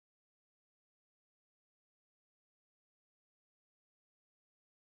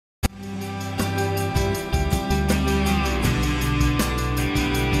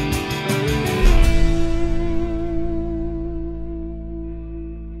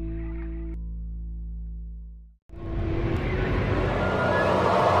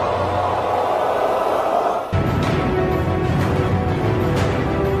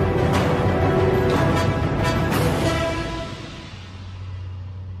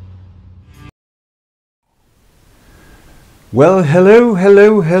Well, hello,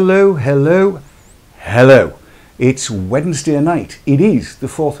 hello, hello, hello, hello. It's Wednesday night. It is the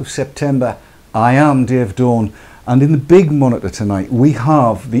 4th of September. I am Dave Dawn, and in the big monitor tonight we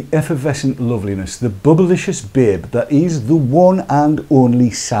have the effervescent loveliness, the bubblicious babe that is the one and only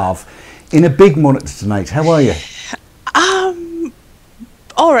Sav. In a big monitor tonight. How are you?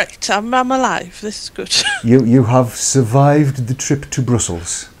 All right. I'm alive. This is good. You have survived the trip to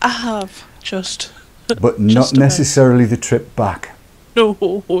Brussels. I have just. But not necessarily the trip back. No.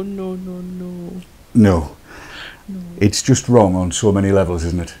 No. It's just wrong on so many levels,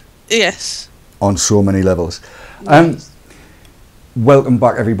 isn't it? Yes. On so many levels. Yes. Welcome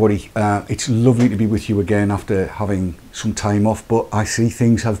back, everybody. It's lovely to be with you again after having some time off, but I see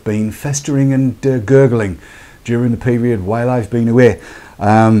things have been festering and gurgling during the period while I've been away.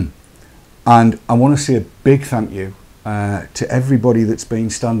 And I want to say a big thank you to everybody that's been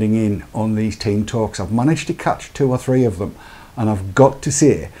standing in on these team talks. I've managed to catch 2 or 3 of them, and I've got to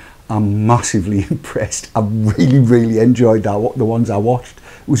say I'm massively impressed. I really enjoyed the ones I watched.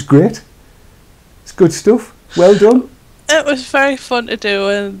 It was great. It's good stuff. Well done. It was very fun to do,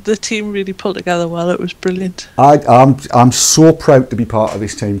 and the team really pulled together well. It was brilliant. I'm so proud to be part of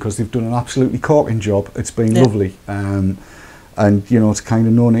this team because they've done an absolutely corking job. It's been lovely. And you know, it's kind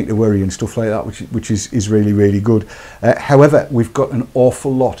of no need to worry and stuff like that, which is really good. However, we've got an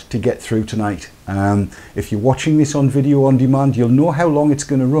awful lot to get through tonight. If you're watching this on video on demand, you'll know how long it's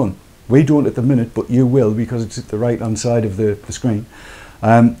going to run. We don't at the minute, but you will, because it's at the right hand side of the screen.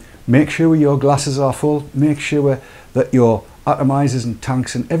 Make sure your glasses are full. Make sure that your atomizers and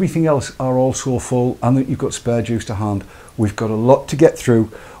tanks and everything else are also full, and that you've got spare juice to hand. We've got a lot to get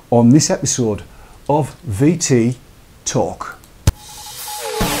through on this episode of VT Talk.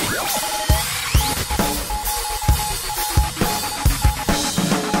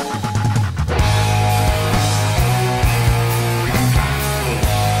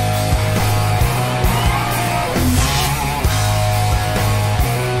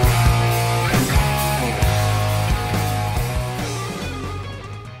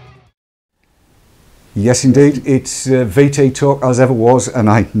 Yes, indeed, it's VT Talk as ever was, and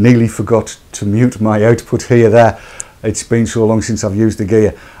I nearly forgot to mute my output here there. It's been so long since I've used the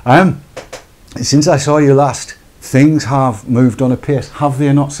gear. Since I saw you last, things have moved on a pace, have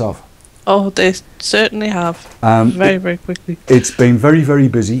they not, Sav? Oh, they certainly have. Very quickly. It's been very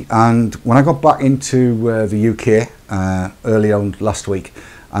busy, and when I got back into the UK early on last week,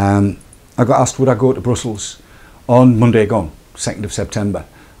 I got asked would I go to Brussels on Monday gone, 2nd of September.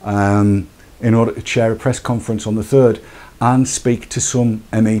 In order to chair a press conference on the 3rd and speak to some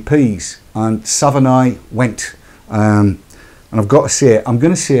MEPs. And Sav and I went. And I've got to say, I'm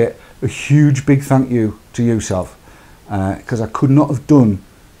going to say a huge big thank you to you, Sav, because I could not have done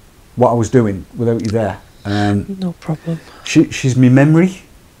what I was doing without you there. No problem. She's my memory.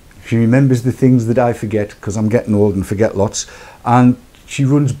 She remembers the things that I forget, because I'm getting old and forget lots. And she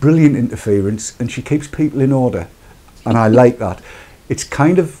runs brilliant interference, and she keeps people in order. And I like that. It's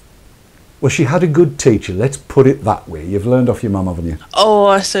kind of, well, she had a good teacher, let's put it that way. You've learned off your mum, haven't you? Oh,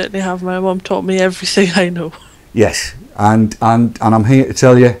 I certainly have. My mum taught me everything I know. Yes, and I'm here to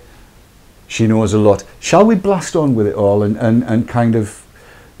tell you, she knows a lot. Shall we blast on with it all and kind of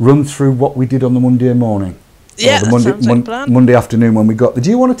run through what we did on the Monday morning? Yeah, or the that sounds like a plan. Monday afternoon when we got there. Do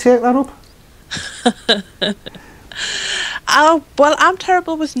you want to take that up? Well, I'm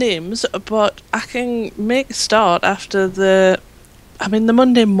terrible with names, but I can make a start after the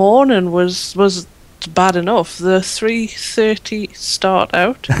Monday morning was bad enough. The 3:30 start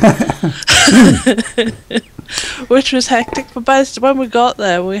out, which was hectic. But when we got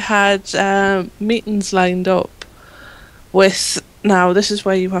there, we had meetings lined up with. Now, this is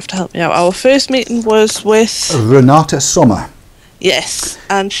where you have to help me out. Our first meeting was with Renate Sommer. Yes,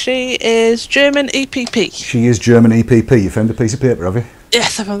 and she is German EPP. She is German EPP. You found a piece of paper, have you?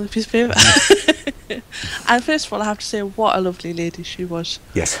 Yes, I found a piece of paper. And first of all, I have to say what a lovely lady she was.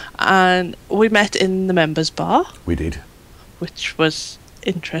 Yes. And we met in the members' bar. We did. Which was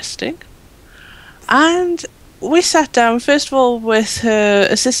interesting. And we sat down, first of all, with her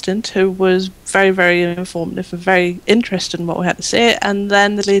assistant, who was very informative and very interested in what we had to say. And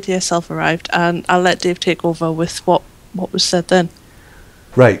then the lady herself arrived, and I'll let Dave take over with what was said then.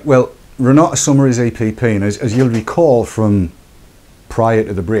 Right, well, Renate Sommer is EPP, and as you'll recall from prior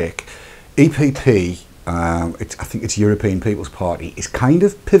to the break, EPP, I think it's European People's Party, is kind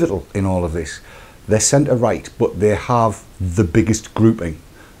of pivotal in all of this. They're centre-right, but they have the biggest grouping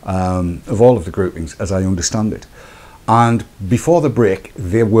of all of the groupings, as I understand it. And before the break,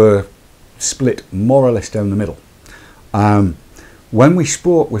 they were split more or less down the middle. When we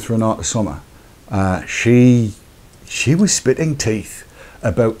spoke with Renate Sommer, she she was spitting teeth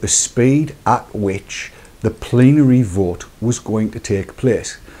about the speed at which the plenary vote was going to take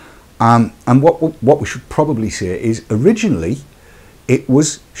place. And what we should probably say is originally it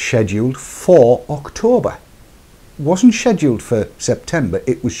was scheduled for October. It wasn't scheduled for September,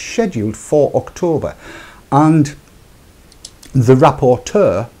 it was scheduled for October. And the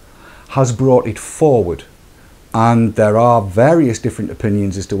rapporteur has brought it forward. And there are various different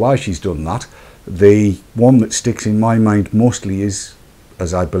opinions as to why she's done that. The one that sticks in my mind mostly is,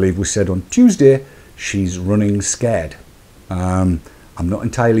 as I believe was said on Tuesday, she's running scared. I'm not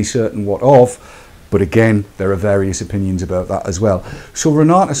entirely certain what of, but again, there are various opinions about that as well. So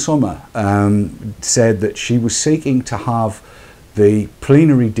Renata Sommer said that she was seeking to have the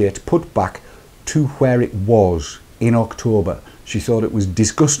plenary date put back to where it was in October. She thought it was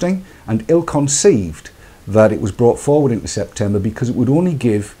disgusting and ill-conceived that it was brought forward into September because it would only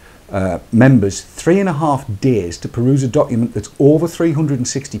give members 3.5 days to peruse a document that's over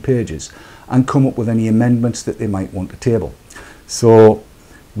 360 pages and come up with any amendments that they might want to table. So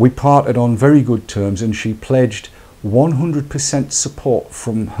we parted on very good terms, and she pledged 100% support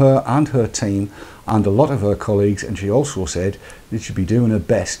from her and her team and a lot of her colleagues, and she also said that she'd be doing her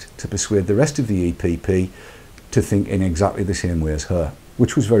best to persuade the rest of the EPP to think in exactly the same way as her,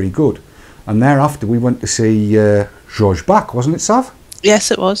 which was very good. And thereafter we went to see Georges Bach, wasn't it, Sav?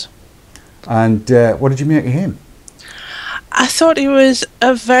 Yes, it was. And what did you make of him? I thought he was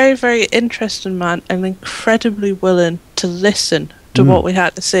a very, very interesting man and incredibly willing to listen to what we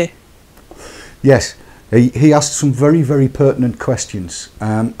had to say. Yes, he asked some very, very pertinent questions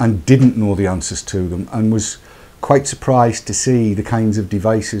and didn't know the answers to them, and was quite surprised to see the kinds of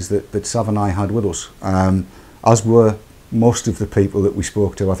devices that Sav and I had with us, as were most of the people that we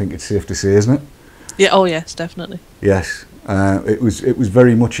spoke to, I think it's safe to say, isn't it? Yeah, oh yes, definitely. Yes, it was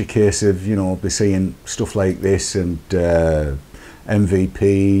very much a case of, you know, they're seeing stuff like this and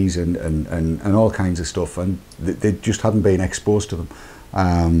MVPs and all kinds of stuff, and they just hadn't been exposed to them.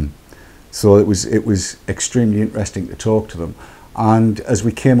 So it was extremely interesting to talk to them. And as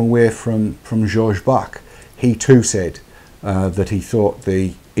we came away from Georges Bach, he too said that he thought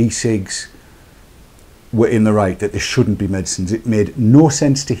the e-cigs were in the right, that there shouldn't be medicines. It made no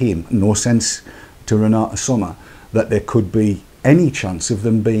sense to him, no sense to Renata Sommer, that there could be any chance of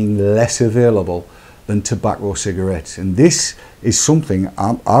them being less available than tobacco cigarettes. And this is something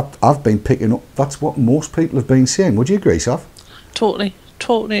I've been picking up. That's what most people have been saying. Would you agree, Sav? Totally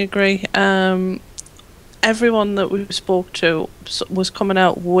agree. Everyone that we spoke to was coming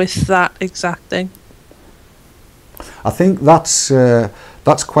out with that exact thing. I think that's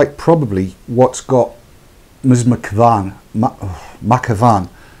quite probably what's got Ms. McAvan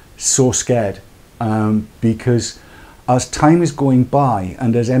so scared, because as time is going by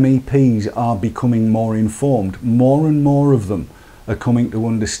and as MEPs are becoming more informed, more and more of them are coming to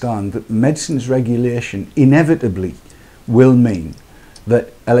understand that medicines regulation inevitably will mean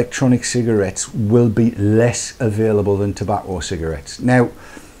that electronic cigarettes will be less available than tobacco cigarettes. Now,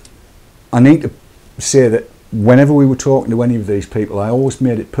 I need to say that whenever we were talking to any of these people, I always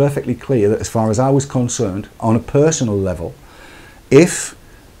made it perfectly clear that as far as I was concerned, on a personal level, if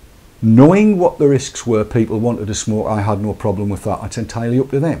knowing what the risks were, people wanted to smoke, I had no problem with that. It's entirely up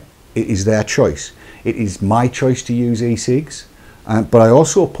to them. It is their choice. It is my choice to use e-cigs. But I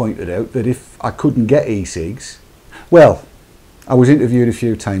also pointed out that if I couldn't get e-cigs, well, I was interviewed a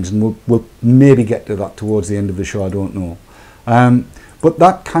few times, and we'll maybe get to that towards the end of the show, I don't know. But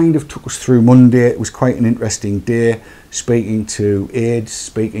that kind of took us through Monday. It was quite an interesting day, speaking to aides,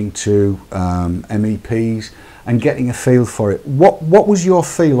 speaking to MEPs, and getting a feel for it. What was your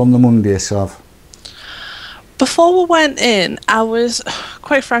feel on the Monday, Sav? Before we went in,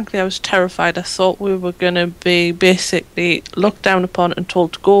 quite frankly, I was terrified. I thought we were going to be basically looked down upon and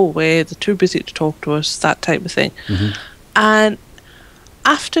told to go away, they're too busy to talk to us, that type of thing. Mm-hmm. And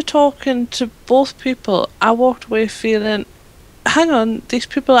after talking to both people, I walked away feeling, hang on, these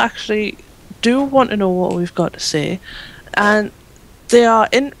people actually do want to know what we've got to say, and they are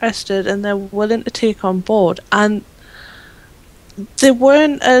interested and they're willing to take on board, and they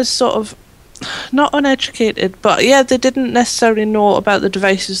weren't as sort of, not uneducated, but yeah, they didn't necessarily know about the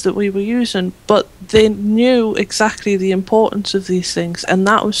devices that we were using, but they knew exactly the importance of these things, and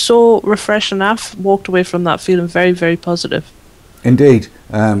that was so refreshing. I've walked away from that feeling very, very positive. Indeed.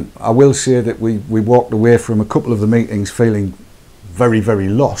 I will say that we walked away from a couple of the meetings feeling very, very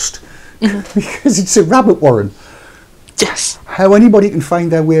lost, because it's a rabbit warren. Yes. How anybody can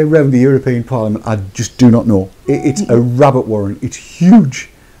find their way around the European Parliament, I just do not know. It's a rabbit warren. It's huge,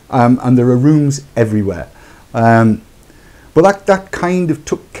 and there are rooms everywhere. But that kind of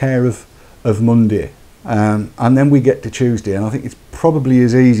took care of Monday. And then we get to Tuesday, and I think it's probably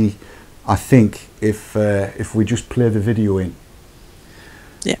as easy, I think, if we just play the video in.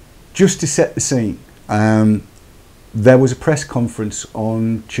 Yeah. Just to set the scene, there was a press conference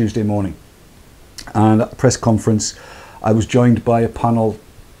on Tuesday morning, and at the press conference I was joined by a panel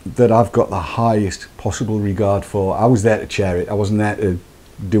that I've got the highest possible regard for. I was there to chair it. I wasn't there to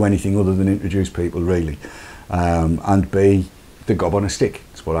do anything other than introduce people, really, and be the gob on a stick.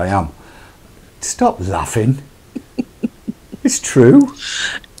 That's what I am. Stop laughing. It's true.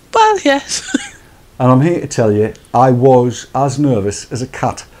 Well, yes. And I'm here to tell you, I was as nervous as a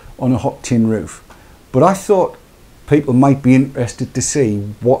cat on a hot tin roof. But I thought people might be interested to see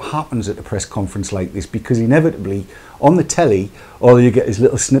what happens at a press conference like this, because inevitably on the telly, all you get is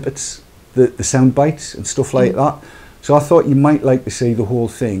little snippets, the sound bites and stuff like that. So I thought you might like to see the whole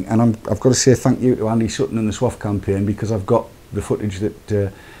thing. And I've got to say thank you to Andy Sutton and the SWAF campaign, because I've got the footage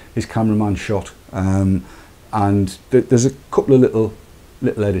that his cameraman shot. And there's a couple of little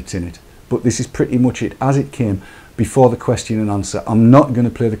edits in it. But this is pretty much it as it came before the question and answer. I'm not going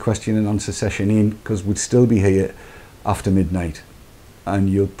to play the question and answer session in, because we'd still be here after midnight, and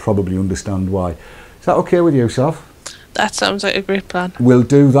you'll probably understand why. Is that okay with you, Sav? That sounds like a great plan. We'll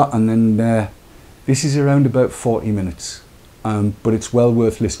do that, and then this is around about 40 minutes, but it's well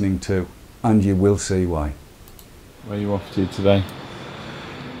worth listening to, and you will see why. Where are you off to today?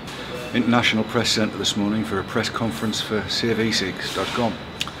 International Press Centre this morning for a press conference for SaveEcigs.com,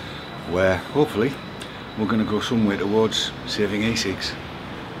 where hopefully we're going to go somewhere towards saving e-cigs.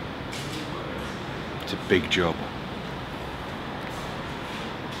 It's a big job.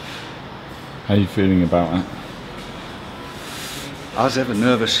 How are you feeling about it? As ever,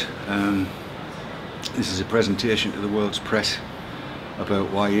 nervous. This is a presentation to the world's press about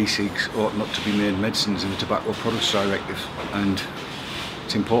why e-cigs ought not to be made medicines in the Tobacco Products Directive, and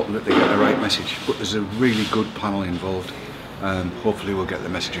it's important that they get the right message. But there's a really good panel involved. Hopefully we'll get the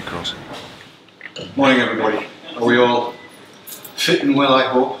message across. Morning everybody. Are we all fit and well, I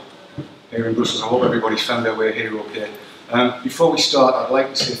hope, here in Brussels? I hope everybody's found their way here okay. Before we start, I'd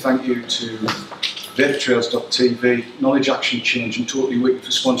like to say thank you to VapeTrails.tv, Knowledge Action Change and Totally Wicked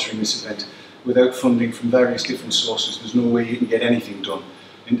for sponsoring this event. Without funding from various different sources, there's no way you can get anything done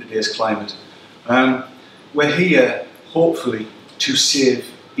in today's climate. We're here, hopefully, to save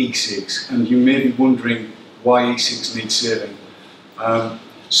e-cigs, and you may be wondering why e-cigs need saving.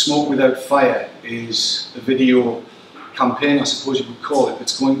 Smoke Without Fire is a video campaign, I suppose you could call it,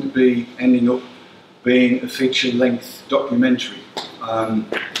 that's going to be ending up being a feature-length documentary.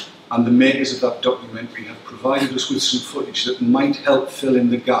 And the makers of that documentary have provided us with some footage that might help fill in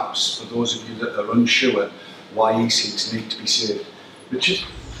the gaps for those of you that are unsure why e-cigs need to be saved. Richard?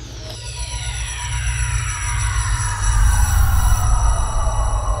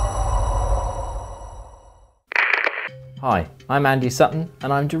 Hi, I'm Andy Sutton,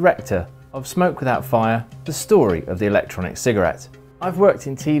 and I'm director of Smoke Without Fire, the story of the electronic cigarette. I've worked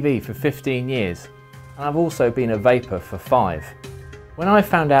in TV for 15 years, and I've also been a vapor for 5. When I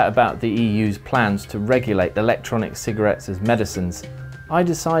found out about the EU's plans to regulate electronic cigarettes as medicines, I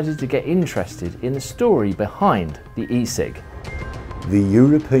decided to get interested in the story behind the e-cig. The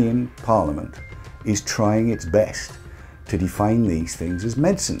European Parliament is trying its best to define these things as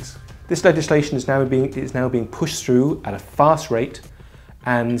medicines. This legislation is now being pushed through at a fast rate,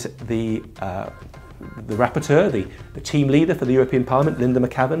 and the rapporteur, the team leader for the European Parliament, Linda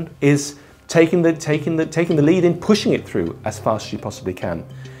McAvan, is taking the lead in pushing it through as fast as she possibly can.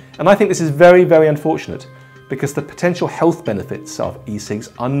 And I think this is very, very unfortunate, because the potential health benefits of e-cigs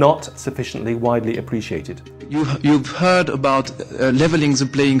are not sufficiently widely appreciated. You've heard about leveling the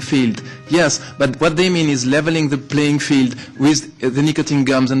playing field. Yes, but what they mean is leveling the playing field with the nicotine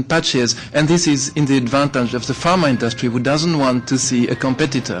gums and patches, and this is in the advantage of the pharma industry, who doesn't want to see a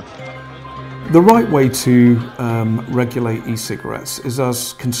competitor. The right way to regulate e-cigarettes is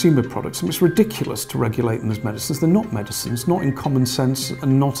as consumer products. And it's ridiculous to regulate them as medicines. They're not medicines, not in common sense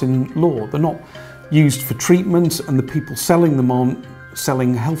and not in law. They're not used for treatment, and the people selling them aren't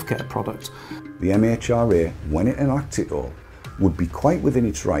selling healthcare products. The MHRA, when it enacts it all, would be quite within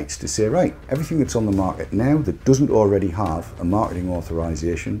its rights to say, right, everything that's on the market now that doesn't already have a marketing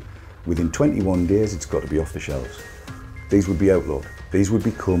authorisation, within 21 days it's got to be off the shelves. These would be outlawed. These would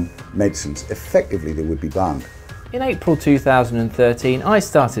become medicines. Effectively, they would be banned. In April 2013, I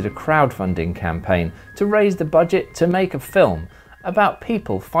started a crowdfunding campaign to raise the budget to make a film about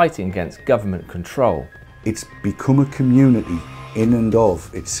people fighting against government control. It's become a community in and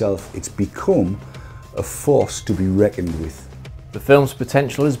of itself. It's become a force to be reckoned with. The film's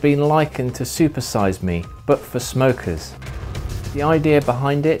potential has been likened to Super Size Me, but for smokers. The idea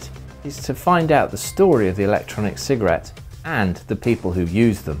behind it is to find out the story of the electronic cigarette and the people who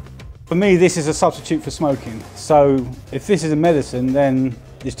use them. For me, this is a substitute for smoking. So if this is a medicine, then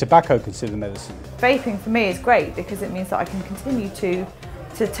is tobacco considered medicine? Vaping for me is great because it means that I can continue to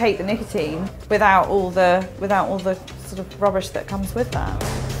take the nicotine without all the sort of rubbish that comes with that.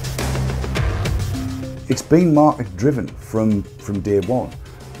 It's been market driven from day one.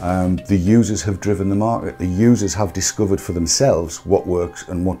 The users have driven the market. The users have discovered for themselves what works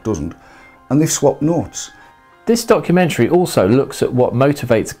and what doesn't, and they've swapped notes. This documentary also looks at what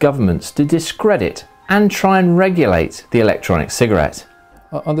motivates governments to discredit and try and regulate the electronic cigarette.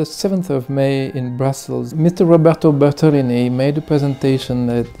 On the 7th of May in Brussels, Mr. Roberto Bertolini made a presentation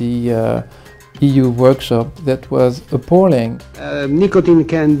at the EU workshop that was appalling. Nicotine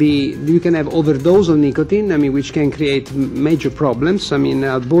you can have overdose of nicotine, which can create major problems,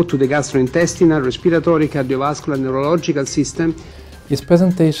 both to the gastrointestinal, respiratory, cardiovascular, neurological system. His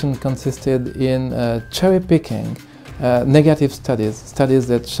presentation consisted in cherry-picking negative studies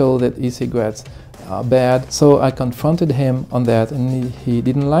that show that e-cigarettes are bad. So I confronted him on that, and he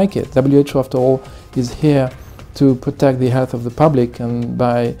didn't like it. WHO, after all, is here to protect the health of the public, and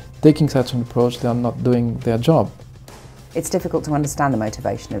by taking such an approach, they are not doing their job. It's difficult to understand the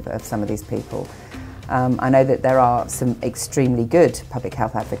motivation of some of these people. I know that there are some extremely good public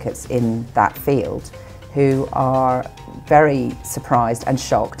health advocates in that field who are very surprised and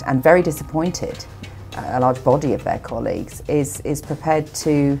shocked and very disappointed. A large body of their colleagues is prepared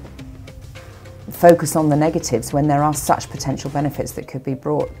to focus on the negatives when there are such potential benefits that could be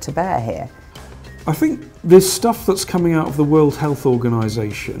brought to bear here. I think there's stuff that's coming out of the World Health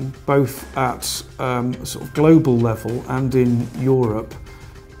Organization, both at sort of global level and in Europe,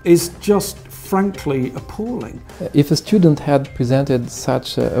 is just frankly appalling. If a student had presented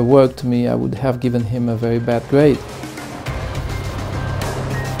such a work to me, I would have given him a very bad grade.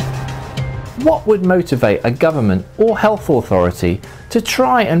 What would motivate a government or health authority to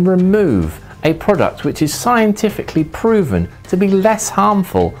try and remove a product which is scientifically proven to be less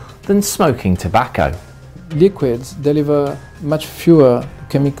harmful than smoking tobacco? Liquids deliver much fewer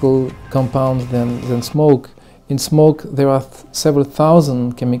chemical compounds than smoke. In smoke, there are several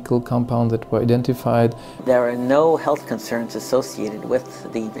thousand chemical compounds that were identified. There are no health concerns associated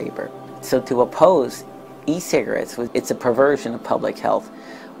with the vapor. So to oppose e-cigarettes, it's a perversion of public health.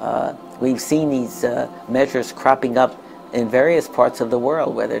 We've seen these measures cropping up in various parts of the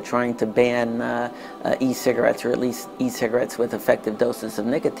world where they're trying to ban e-cigarettes, or at least e-cigarettes with effective doses of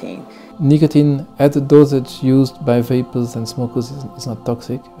nicotine. Nicotine at the dosage used by vapers and smokers is not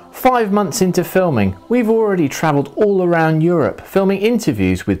toxic. 5 months into filming, we've already travelled all around Europe, filming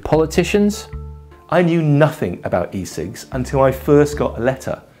interviews with politicians. I knew nothing about e-cigs until I first got a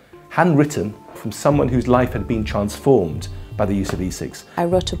letter, handwritten, from someone whose life had been transformed by the use of e-cigs. I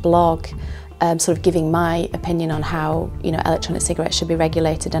wrote a blog sort of giving my opinion on how electronic cigarettes should be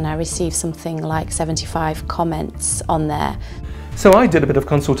regulated, and I received something like 75 comments on there. So I did a bit of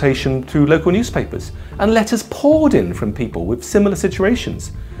consultation through local newspapers, and letters poured in from people with similar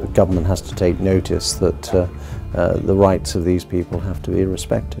situations. The government has to take notice that the rights of these people have to be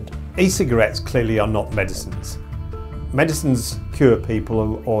respected. E-cigarettes clearly are not medicines. Medicines cure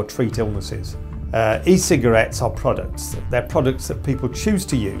people or treat illnesses. E-cigarettes are products. They're products that people choose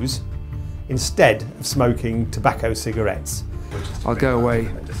to use instead of smoking tobacco cigarettes. I'll go away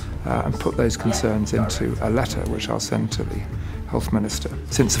and put those concerns into a letter which I'll send to the Health Minister.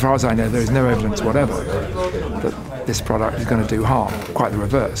 Since, as far as I know, there is no evidence whatever that this product is going to do harm. Quite the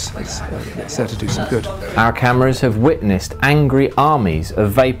reverse. It's there to do some good. Our cameras have witnessed angry armies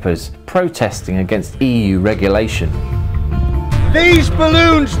of vapers protesting against EU regulation. These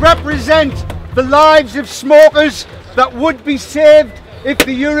balloons represent the lives of smokers that would be saved if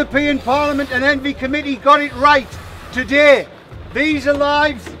the European Parliament and Envy Committee got it right today. These are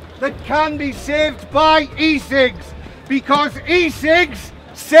lives that can be saved by e-cigs, because e-cigs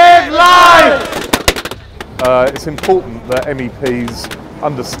save lives! It's important that MEPs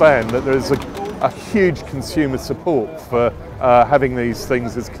understand that there is a huge consumer support for having these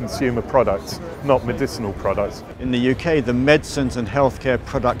things as consumer products, not medicinal products. In the UK, the Medicines and Healthcare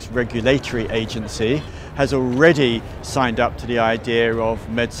Products Regulatory Agency has already signed up to the idea of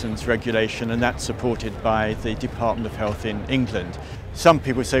medicines regulation, and that's supported by the Department of Health in England. Some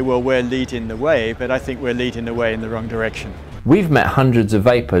people say, well, we're leading the way, but I think we're leading the way in the wrong direction. We've met hundreds of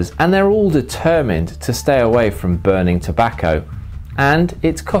vapers, and they're all determined to stay away from burning tobacco. And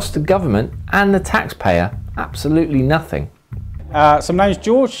it's cost the government and the taxpayer absolutely nothing. So my name's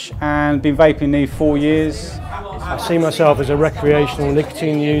George, and been vaping nearly 4 years. I see myself as a recreational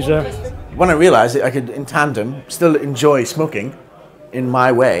nicotine user. When I realised that I could, in tandem, still enjoy smoking in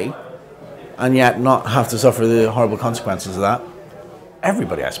my way, and yet not have to suffer the horrible consequences of that.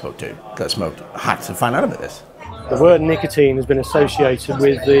 Everybody I spoke to that smoked had to find out about this. The word nicotine has been associated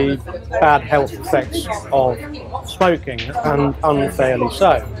with the bad health effects of smoking, and unfairly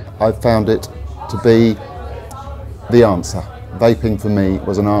so. I found it to be the answer. Vaping for me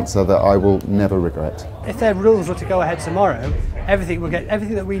was an answer that I will never regret. If their rules were to go ahead tomorrow, everything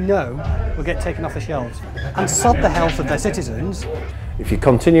that we know will get taken off the shelves, and sod the health of their citizens. If you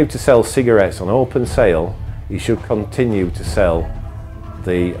continue to sell cigarettes on open sale, you should continue to sell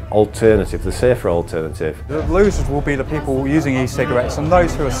the alternative, the safer alternative. The losers will be the people using e-cigarettes and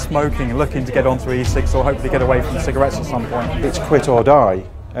those who are smoking and looking to get onto e-cigs or hopefully get away from cigarettes at some point. It's quit or die,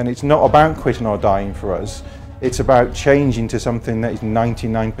 and it's not about quitting or dying for us. It's about changing to something that is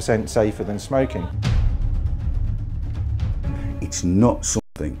 99% safer than smoking. It's not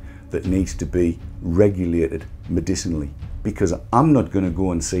something that needs to be regulated medicinally, because I'm not going to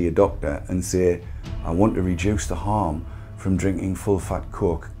go and see a doctor and say, I want to reduce the harm from drinking full-fat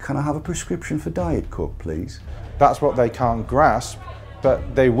Coke. Can I have a prescription for Diet Coke, please? That's what they can't grasp,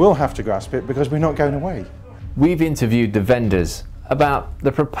 but they will have to grasp it because we're not going away. We've interviewed the vendors about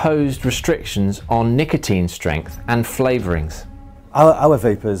the proposed restrictions on nicotine strength and flavourings. Our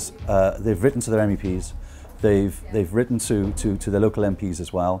vapers, they've written to their MEPs, they've written to their local MPs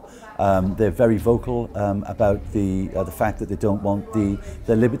as well. They're very vocal about the fact that they don't want the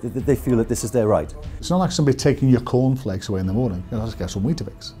liberty, that they feel that this is their right. It's not like somebody taking your cornflakes away in the morning. You know, just get some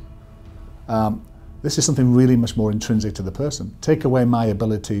Weetabix. This is something really much more intrinsic to the person. Take away my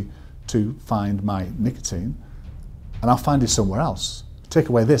ability to find my nicotine, and I'll find it somewhere else. Take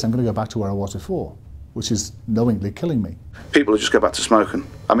away this, I'm going to go back to where I was before, which is knowingly killing me. People will just go back to smoking.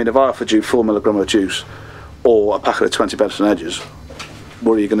 I mean, if I offered you 4 mg of juice or a packet of 20 Bedford Edges,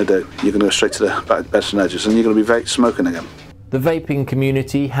 what are you going to do? You're going to go straight to the Bedford Edges and you're going to be smoking again. The vaping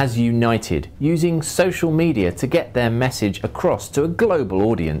community has united, using social media to get their message across to a global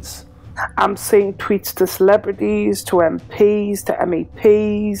audience. I'm seeing tweets to celebrities, to MPs, to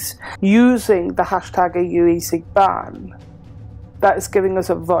MEPs, using the hashtag EU e-cig ban. That is giving us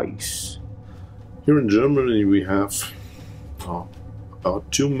a voice. Here in Germany we have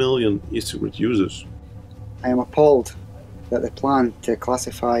about 2 million e-cigarette users. I am appalled that they plan to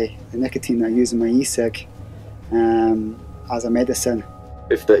classify the nicotine I use in my e-cig as a medicine.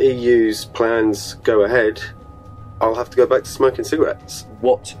 If the EU's plans go ahead, I'll have to go back to smoking cigarettes.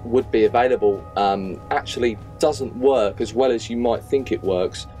 What would be available actually doesn't work as well as you might think it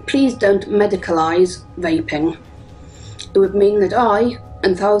works. Please don't medicalise vaping. It would mean that I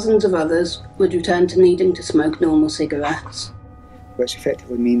and thousands of others would return to needing to smoke normal cigarettes. Which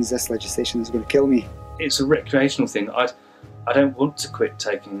effectively means this legislation is going to kill me. It's a recreational thing. I don't want to quit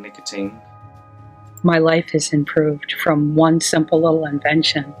taking nicotine. My life has improved from one simple little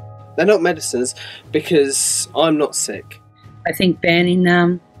invention. They're not medicines because I'm not sick. I think banning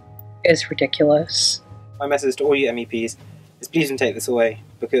them is ridiculous. My message to all you MEPs is please don't take this away,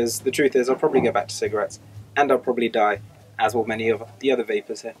 because the truth is I'll probably go back to cigarettes and I'll probably die, as will many of the other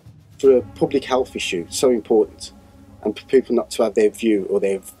vapers here. For a public health issue, it's so important, and for people not to have their view or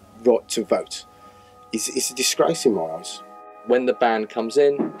their right to vote, it's a disgrace in my eyes. When the ban comes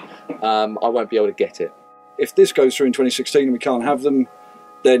in, I won't be able to get it. If this goes through in 2016 and we can't have them,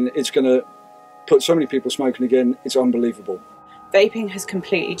 then it's going to put so many people smoking again, it's unbelievable. Vaping has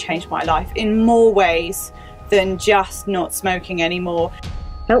completely changed my life in more ways than just not smoking anymore.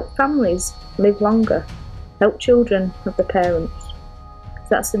 Help families live longer. Help children have their parents.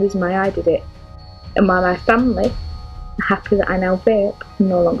 That's the reason why I did it. And why my family are happy that I now vape and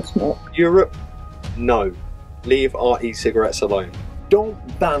no longer smoke. Europe, no. Leave our e-cigarettes alone.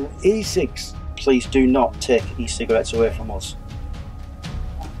 Don't ban e-cigs. Please do not take e-cigarettes away from us.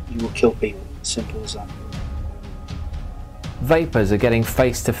 You will kill people, simple as that. Vapers are getting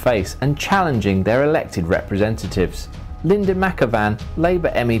face to face and challenging their elected representatives. Linda McAvan, Labour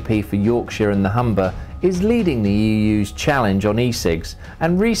MEP for Yorkshire and the Humber, is leading the EU's challenge on e-cigs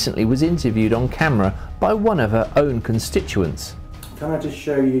and recently was interviewed on camera by one of her own constituents. Can I just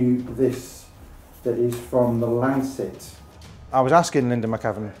show you this that is from the Lancet? I was asking Linda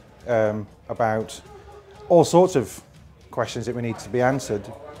McAvan about all sorts of questions that we need to be answered.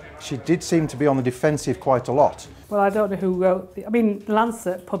 She did seem to be on the defensive quite a lot. Well, I don't know who wrote I mean,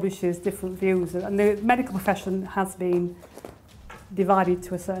 Lancet publishes different views, and the medical profession has been divided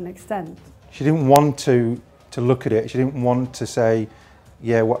to a certain extent. She didn't want to look at it. She didn't want to say,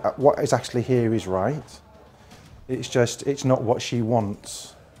 yeah, what is actually here is right. It's just, it's not what she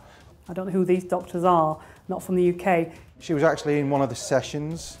wants. I don't know who these doctors are, not from the UK. She was actually in one of the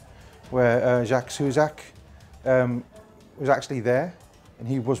sessions where Jacques Suzak was actually there and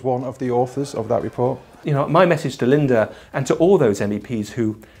he was one of the authors of that report. You know, my message to Linda and to all those MEPs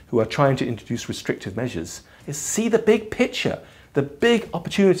who are trying to introduce restrictive measures is see the big picture, the big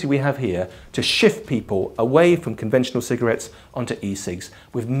opportunity we have here to shift people away from conventional cigarettes onto e-cigs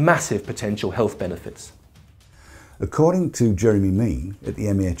with massive potential health benefits. According to Jeremy Mean at the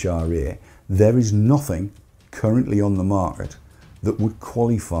MHRA, there is nothing currently on the market that would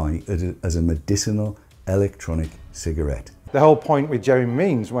qualify as a medicinal electronic cigarette. The whole point with Jeremy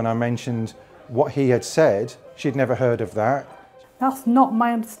Means, when I mentioned what he had said, she'd never heard of that. That's not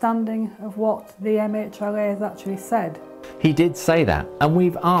my understanding of what the MHRA has actually said. He did say that, and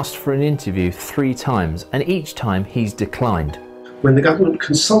we've asked for an interview 3 times, and each time he's declined. When the government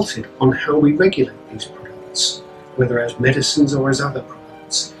consulted on how we regulate these products, whether as medicines or as other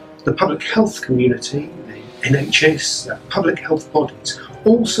products, the public health community, the NHS, the public health bodies,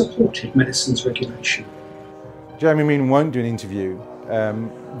 all supported medicines regulation. Jeremy Mean won't do an interview,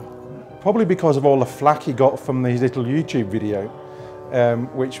 probably because of all the flack he got from his little YouTube video,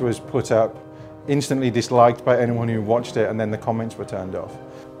 which was put up, instantly disliked by anyone who watched it, and then the comments were turned off.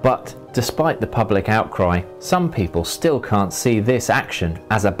 But despite the public outcry, some people still can't see this action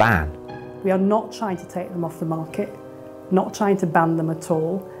as a ban. We are not trying to take them off the market, not trying to ban them at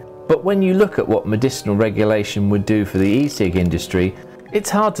all. But when you look at what medicinal regulation would do for the e-cig industry, it's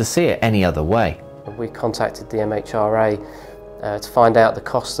hard to see it any other way. We contacted the MHRA to find out the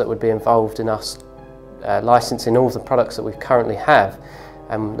costs that would be involved in us licensing all the products that we currently have,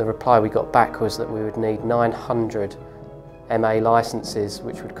 and the reply we got back was that we would need 900 MA licences,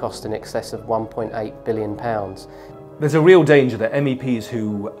 which would cost in excess of £1.8 billion. There's a real danger that MEPs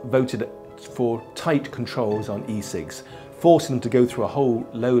who voted for tight controls on e-cigs, forcing them to go through a whole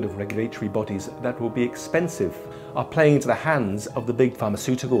load of regulatory bodies that will be expensive, are playing into the hands of the big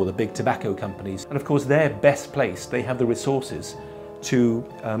pharmaceutical or the big tobacco companies. And of course they're best placed, they have the resources to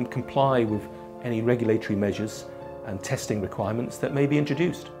comply with any regulatory measures and testing requirements that may be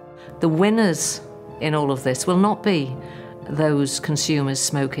introduced. The winners in all of this will not be those consumers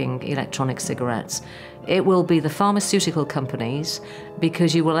smoking electronic cigarettes. It will be the pharmaceutical companies,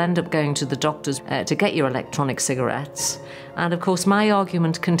 because you will end up going to the doctors to get your electronic cigarettes. And of course my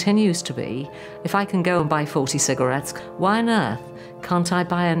argument continues to be, if I can go and buy 40 cigarettes, why on earth can't I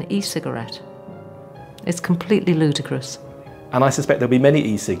buy an e-cigarette? It's completely ludicrous. And I suspect there'll be many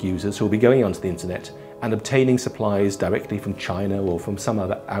e-cig users who will be going onto the internet and obtaining supplies directly from China or from some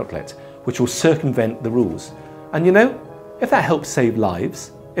other outlet, which will circumvent the rules. And you know, if that helps save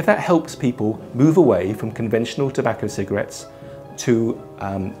lives, if that helps people move away from conventional tobacco cigarettes to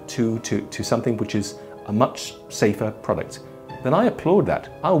something which is a much safer product, then I applaud that.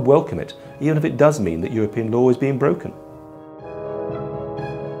 I'll welcome it, even if it does mean that European law is being broken.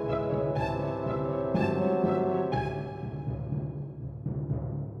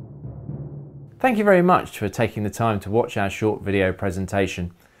 Thank you very much for taking the time to watch our short video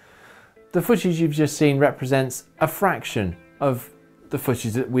presentation. The footage you've just seen represents a fraction of the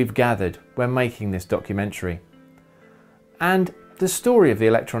footage that we've gathered when making this documentary. And the story of the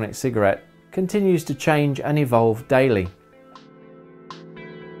electronic cigarette continues to change and evolve daily.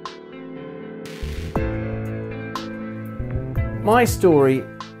 My story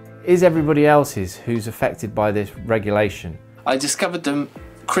is everybody else's who's affected by this regulation. I discovered them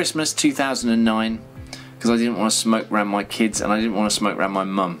Christmas 2009 because I didn't want to smoke around my kids and I didn't want to smoke around my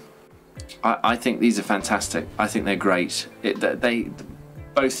mum. I think these are fantastic. I think they're great.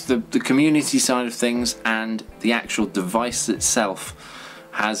 Both the community side of things and the actual device itself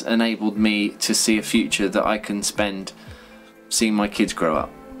has enabled me to see a future that I can spend seeing my kids grow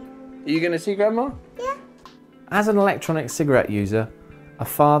up. Are you going to see Grandma? Yeah. As an electronic cigarette user, a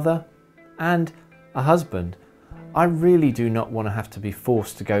father and a husband, I really do not want to have to be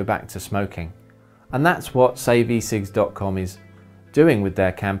forced to go back to smoking. And that's what SaveEcigs.com is doing with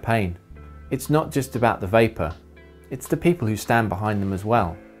their campaign. It's not just about the vapor, it's the people who stand behind them as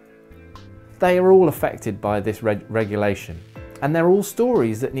well. They are all affected by this regulation, and they're all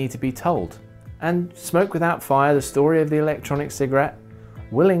stories that need to be told. And Smoke Without Fire, the story of the electronic cigarette,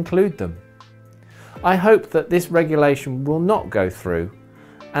 will include them. I hope that this regulation will not go through,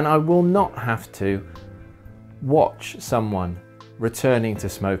 and I will not have to watch someone returning to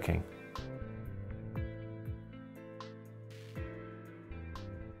smoking.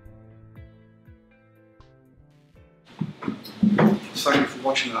 Thank you for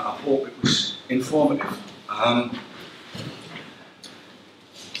watching that. I hope it was informative.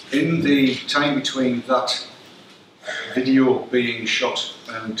 In the time between that video being shot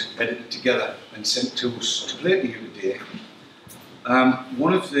and edited together and sent to us to play to you today,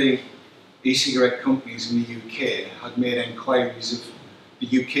 one of the e-cigarette companies in the UK had made enquiries of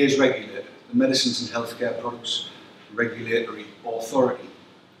the UK's regulator, the Medicines and Healthcare Products Regulatory Authority,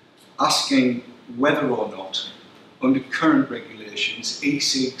 asking whether or not, under current regulations,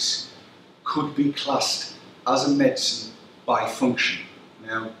 e-cigs could be classed as a medicine by function.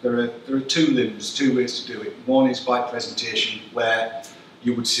 Now, there are two limbs, two ways to do it. One is by presentation, where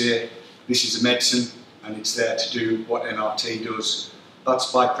you would say, this is a medicine and it's there to do what NRT does.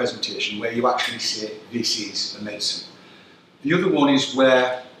 That's by presentation, where you actually say, this is a medicine. The other one is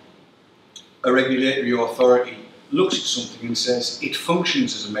where a regulatory authority looks at something and says, it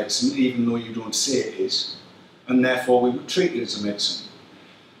functions as a medicine, even though you don't say it is, and therefore we would treat it as a medicine.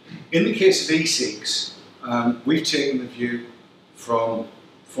 In the case of e-cigs, we've taken the view from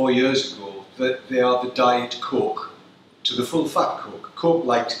 4 years ago that they are the Diet Coke to the full fat Coke, Coke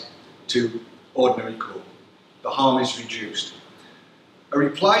Light to ordinary Coke. The harm is reduced. A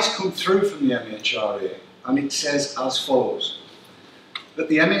reply's come through from the MHRA, and it says as follows, that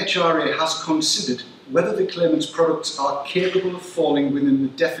the MHRA has considered whether the claimant's products are capable of falling within the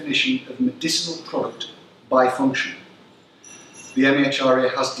definition of medicinal product by function. The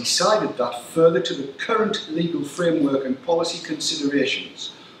MHRA has decided that further to the current legal framework and policy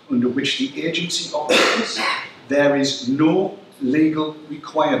considerations under which the agency operates, there is no legal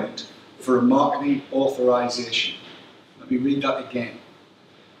requirement for a marketing authorisation. Let me read that again.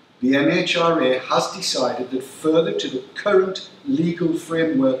 The MHRA has decided that further to the current legal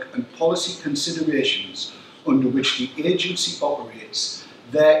framework and policy considerations under which the agency operates,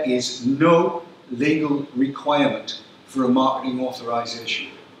 there is no legal requirement for a marketing authorisation.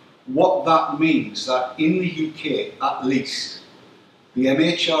 What that means that in the UK, at least, the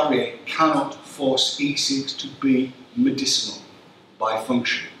MHRA cannot force e-cigs to be medicinal by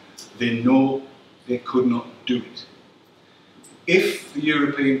function. They know they could not do it. If the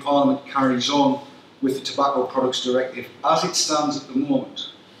European Parliament carries on with the Tobacco Products Directive as it stands at the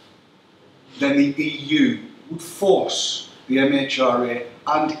moment, then the EU would force the MHRA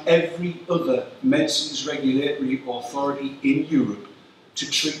and every other medicines regulatory authority in Europe to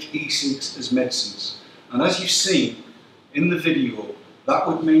treat e-cigs as medicines. And as you've seen in the video, that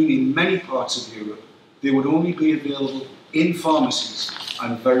would mean in many parts of Europe they would only be available in pharmacies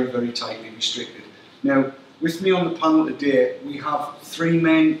and very, very tightly restricted. Now, with me on the panel today, we have three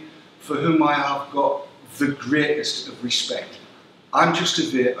men for whom I have got the greatest of respect. I'm just a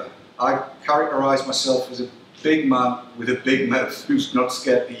vapor. I characterise myself as a big man with a big mouth who's not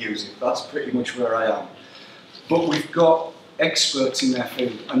scared to use it. That's pretty much where I am. But we've got experts in their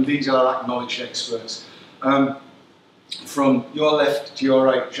field, and these are acknowledged experts. From your left to your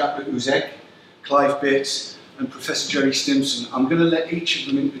right, Jacques Uzek, Clive Bates, and Professor Jerry Stimson. I'm going to let each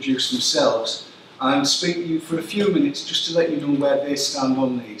of them introduce themselves and speak to you for a few minutes just to let you know where they stand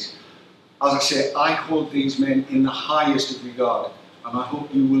on these. As I say, I hold these men in the highest of regard, and I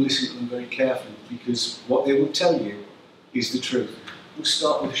hope you will listen to them very carefully, because what they will tell you is the truth. We'll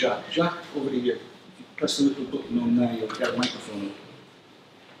start with Jacques. Jacques, over to you. If you press the little button on there, you'll get a microphone up.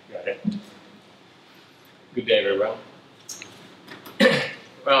 Got it. Good day, everyone.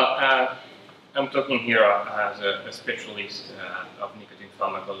 Well, I'm talking here as a specialist of nicotine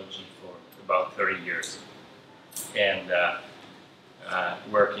pharmacology for about 30 years, and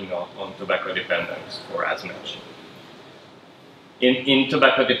working on tobacco dependence for as much. In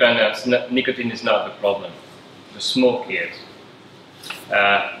tobacco dependence, nicotine is not the problem, the smoke is.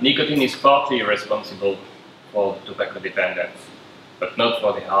 Nicotine is partly responsible for tobacco dependence, but not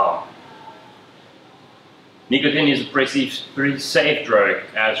for the harm. Nicotine is a pretty safe drug,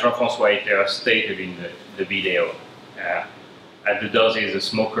 as Jean-François Etter stated in the video, at the doses a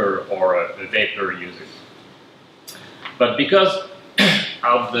smoker or a vapor uses. But because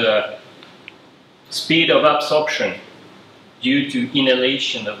of the speed of absorption due to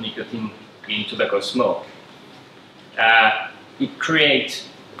inhalation of nicotine in tobacco smoke, it creates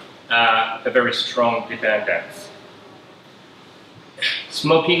a very strong dependence.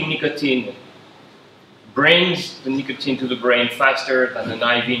 Smoking nicotine brings the nicotine to the brain faster than an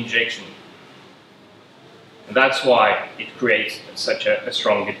IV injection. And that's why it creates such a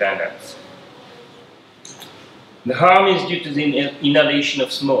strong dependence. The harm is due to the inhalation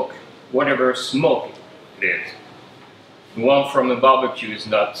of smoke, whatever smoke it is. The one from a barbecue is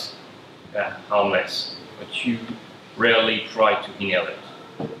not harmless, but you rarely try to inhale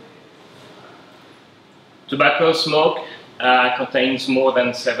it. Tobacco smoke contains more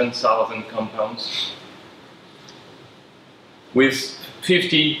than 7,000 compounds, with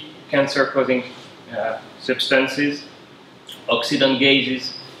 50 cancer-causing substances, oxidant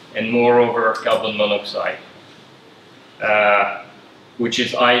gases, and moreover carbon monoxide, which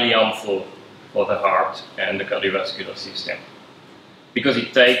is highly harmful for the heart and the cardiovascular system. because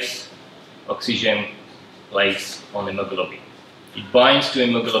it takes oxygen place on hemoglobin. It binds to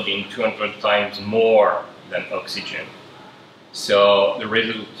hemoglobin 200 times more than oxygen. So the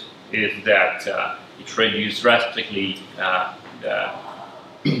result is that it reduces drastically the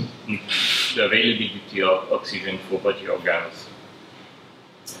availability of oxygen for body organs.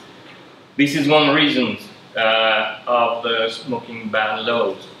 This is one reason of the smoking ban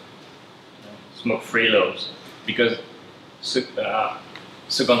laws, smoke-free laws, because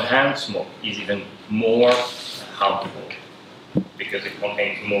second-hand smoke is even more harmful because it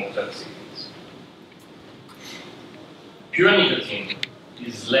contains more toxins. Pure nicotine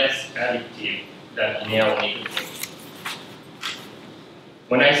is less addictive than inhaled nicotine.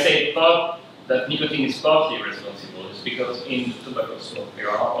 When I say that nicotine is partly responsible, it's because in tobacco smoke there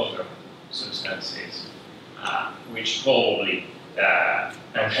are other substances which probably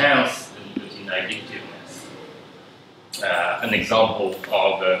enhance the nicotine addictiveness. An example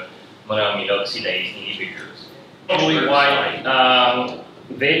of the monoamide oxidase inhibitors. Probably why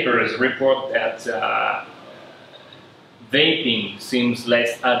vapers report that vaping seems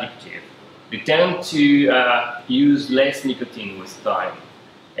less addictive. They tend to use less nicotine with time,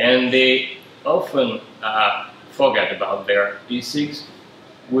 and they often forget about their e-cigs,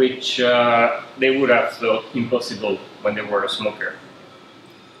 which they would have thought impossible when they were a smoker.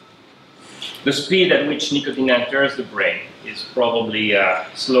 The speed at which nicotine enters the brain is probably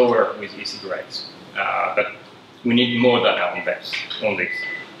slower with e-cigarettes, but we need more data on this.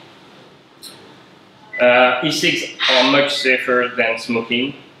 E-cigs are much safer than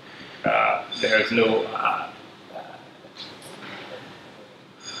smoking. There is no,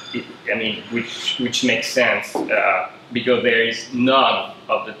 which makes sense because there is none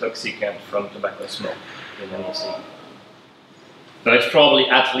of the toxicant from tobacco smoke in an e-cig. So it's probably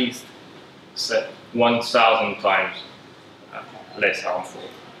at least 1,000 times less harmful.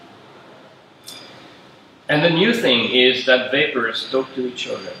 And the new thing is that vapors talk to each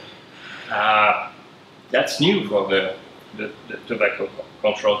other. That's new for the tobacco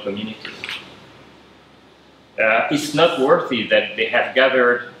control community. It's not worthy that they have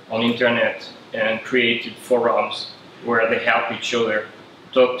gathered on internet and created forums where they help each other,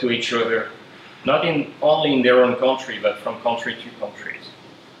 talk to each other, not only in their own country, but from country to countries.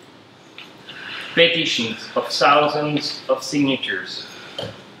 Petitions of thousands of signatures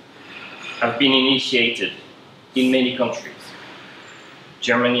have been initiated in many countries.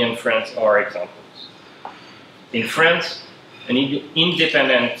 Germany and France are examples. In France, an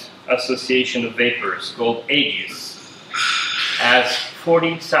independent association of vapers called Aegis has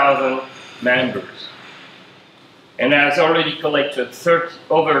 40,000 members and has already collected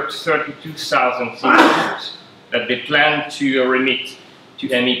over 32,000 signatures that they plan to remit to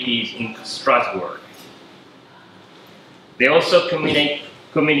MEPs in Strasbourg. They also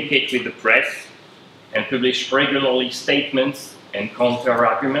communicate with the press and publish regularly statements and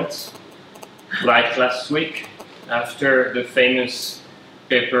counter-arguments, like last week after the famous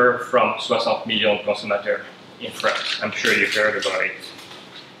paper from 60 million consommateurs in France. I'm sure you heard about it.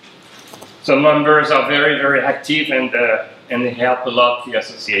 Some members are very, very active and they help a lot the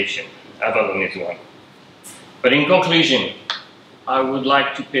association. Avalon is one. But in conclusion, I would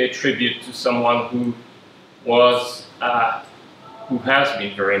like to pay a tribute to someone who has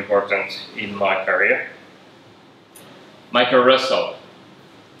been very important in my career, Michael Russell.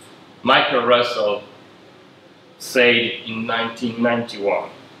 Michael Russell said in 1991,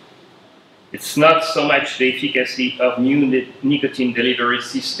 "It's not so much the efficacy of new nicotine delivery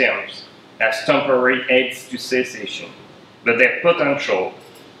systems as temporary aids to cessation, but their potential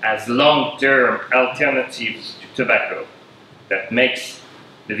as long-term alternatives to tobacco that makes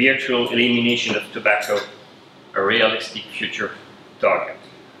the virtual elimination of tobacco a realistic future target.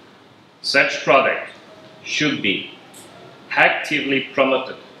 Such product should be actively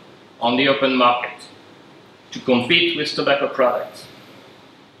promoted on the open market to compete with tobacco products.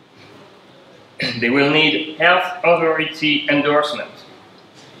 They will need health authority endorsement,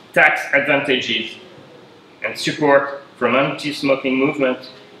 tax advantages, and support from anti-smoking movement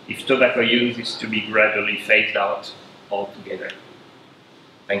if tobacco use is to be gradually phased out altogether."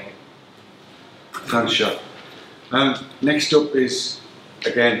 Thank you. Thanks, Sean. Next up is,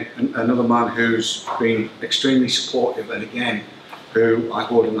 again, another man who's been extremely supportive and, again, who I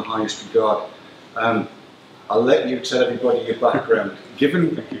hold in the highest regard. I'll let you tell everybody your background.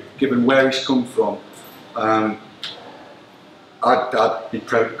 Given where he's come from, I'd be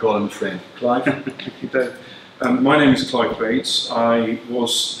proud to call him a friend. Clive? Thank you, Dave. My name is Clive Bates. I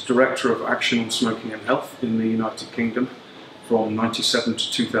was Director of Action on Smoking and Health in the United Kingdom from 1997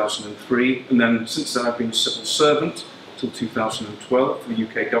 to 2003, and then since then I've been a civil servant till 2012 for the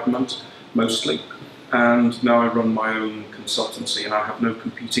UK government, mostly. And now I run my own consultancy, and I have no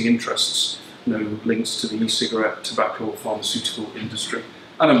competing interests, no links to the e-cigarette, tobacco or pharmaceutical industry.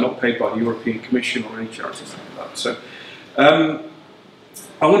 And I'm not paid by the European Commission or any charities like that. So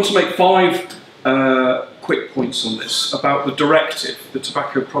I want to make 5 quick points on this about the directive, the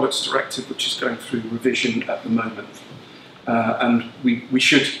Tobacco Products Directive, which is going through revision at the moment. And we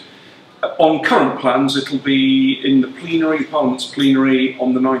should, on current plans, it'll be in the plenary, Parliament's plenary,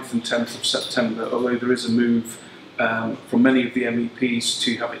 on the 9th and 10th of September, although there is a move from many of the MEPs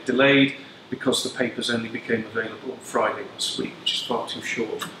to have it delayed because the papers only became available on Friday last week, which is far too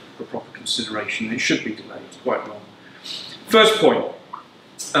short for proper consideration. It should be delayed, quite wrong. First point,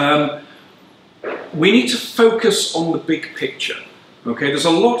 we need to focus on the big picture. Okay, there's a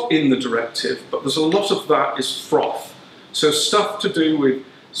lot in the directive, but there's a lot of that is froth. So stuff to do with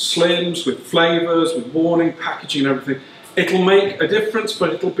slims, with flavours, with warning, packaging and everything. It'll make a difference,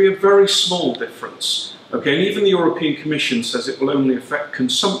 but it'll be a very small difference. Okay, and even the European Commission says it will only affect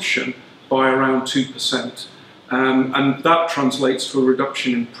consumption by around 2%. And that translates to a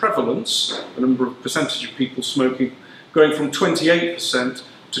reduction in prevalence, the number of percentage of people smoking, going from 28%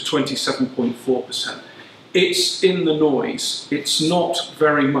 to 27.4%. It's in the noise, it's not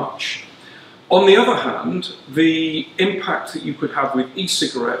very much. On the other hand, the impact that you could have with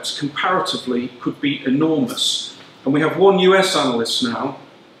e-cigarettes comparatively could be enormous. And we have one US analyst now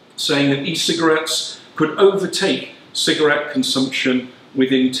saying that e-cigarettes could overtake cigarette consumption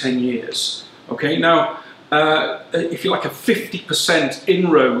within 10 years. Okay, now, if you like, a 50%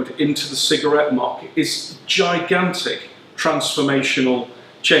 inroad into the cigarette market is gigantic transformational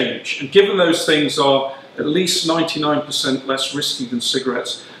change. And given those things are at least 99% less risky than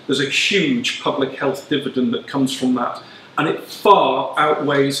cigarettes, there's a huge public health dividend that comes from that. And it far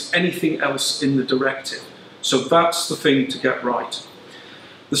outweighs anything else in the directive. So that's the thing to get right.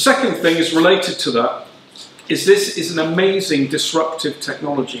 The second thing is related to that, is this is an amazing disruptive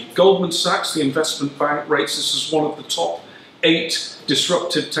technology. Goldman Sachs, the investment bank, rates this as one of the top 8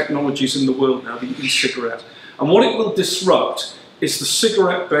 disruptive technologies in the world now, the e-cigarette. And what it will disrupt is the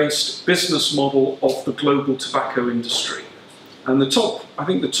cigarette-based business model of the global tobacco industry. And I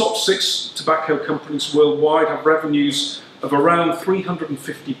think the top 6 tobacco companies worldwide have revenues of around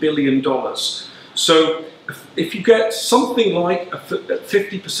 $350 billion. So if you get something like a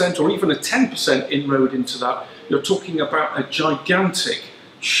 50% or even a 10% inroad into that, you're talking about a gigantic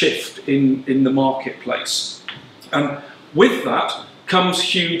shift in the marketplace. And with that comes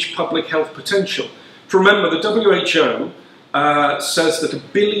huge public health potential. Remember, the WHO says that 1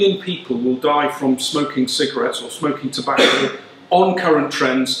 billion people will die from smoking cigarettes or smoking tobacco on current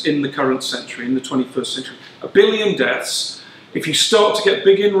trends in the current century, in the 21st century. 1 billion deaths. If you start to get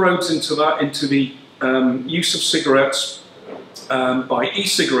big inroads into that, into the use of cigarettes by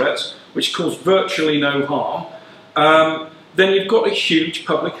e-cigarettes, which cause virtually no harm, then you've got a huge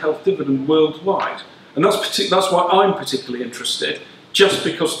public health dividend worldwide. And that's why I'm particularly interested, just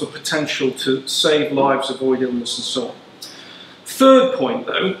because of the potential to save lives, avoid illness and so on. Third point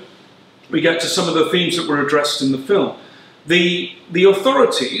though, we get to some of the themes that were addressed in the film. The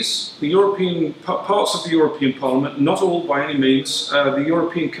authorities, the European parts of the European Parliament, not all by any means, the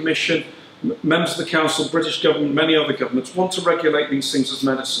European Commission, members of the Council, British government, many other governments want to regulate these things as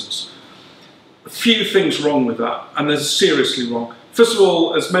medicines. A few things wrong with that, and they're seriously wrong. First of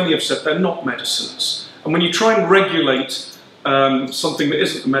all, as many have said, they're not medicines. And when you try and regulate something that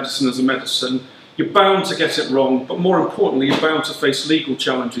isn't a medicine as a medicine, you're bound to get it wrong, but more importantly, you're bound to face legal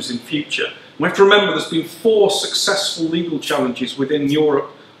challenges in future. We have to remember there's been 4 successful legal challenges within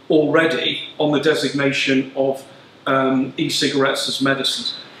Europe already on the designation of e-cigarettes as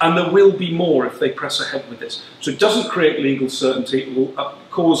medicines. And there will be more if they press ahead with this. So it doesn't create legal certainty, it will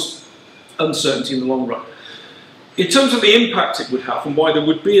cause uncertainty in the long run. In terms of the impact it would have and why there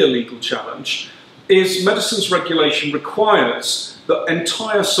would be a legal challenge, is medicines regulation requires the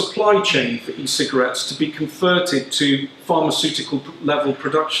entire supply chain for e-cigarettes to be converted to pharmaceutical level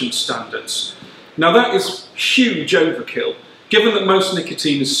production standards. Now that is huge overkill, given that most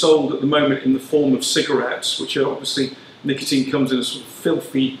nicotine is sold at the moment in the form of cigarettes, which are obviously, nicotine comes in a sort of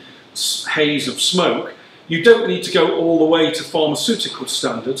filthy haze of smoke. You don't need to go all the way to pharmaceutical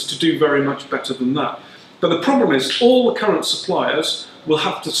standards to do very much better than that. But the problem is all the current suppliers will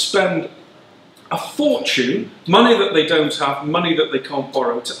have to spend a fortune, money that they don't have, money that they can't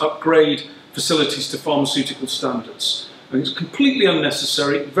borrow, to upgrade facilities to pharmaceutical standards. And it's completely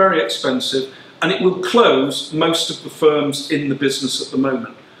unnecessary, very expensive, and it will close most of the firms in the business at the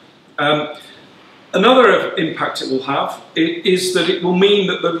moment. Another impact it will have is that it will mean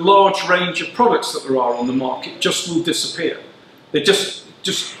that the large range of products that there are on the market just will disappear. They just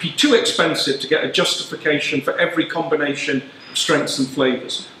be too expensive to get a justification for every combination of strengths and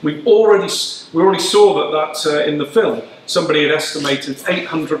flavours. We already saw that in the film. Somebody had estimated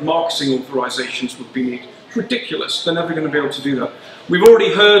 800 marketing authorisations would be needed. It's ridiculous. They're never going to be able to do that. We've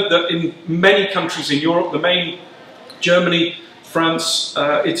already heard that in many countries in Europe, the main Germany, France,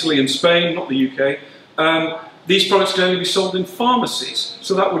 Italy and Spain, not the UK, these products can only be sold in pharmacies,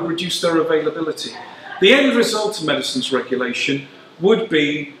 so that would reduce their availability. The end result of medicines regulation would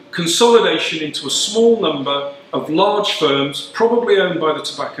be consolidation into a small number of large firms, probably owned by the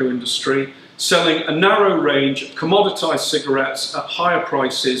tobacco industry, selling a narrow range of commoditised cigarettes at higher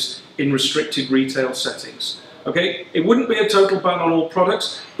prices in restricted retail settings. Okay? It wouldn't be a total ban on all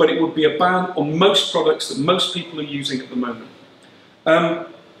products, but it would be a ban on most products that most people are using at the moment.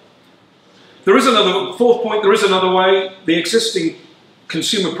 There is another, fourth point, there is another way. The existing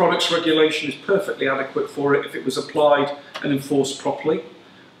consumer products regulation is perfectly adequate for it if it was applied and enforced properly.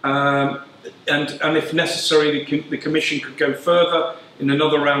 And if necessary, the Commission could go further in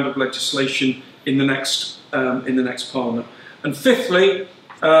another round of legislation in the next Parliament. And fifthly,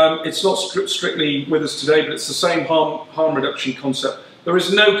 it's not strictly with us today, but it's the same harm reduction concept. There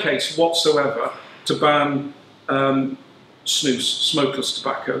is no case whatsoever to ban snus, smokeless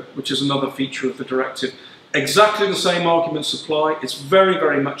tobacco, which is another feature of the directive. Exactly the same arguments apply. It's very,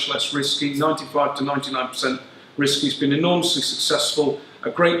 very much less risky, 95 to 99% risky. It's been enormously successful, a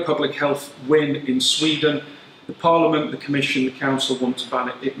great public health win in Sweden. The Parliament, the Commission, the Council want to ban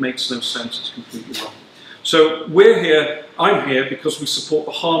it. It makes no sense, it's completely wrong. So we're here, I'm here because we support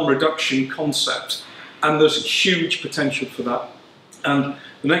the harm reduction concept, and there's a huge potential for that. And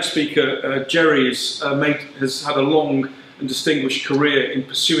the next speaker, Jerry, has had a long and distinguished career in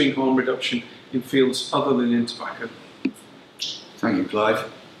pursuing harm reduction in fields other than in tobacco. Thank you, Clive.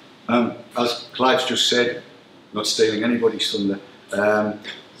 As Clive's just said, not stealing anybody's thunder. No,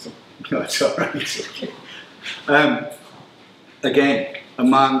 it's all right. Again, a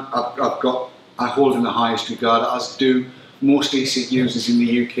man I hold in the highest regard, as do most e-cig users in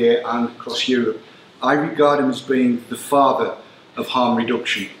the UK and across Europe. I regard him as being the father of harm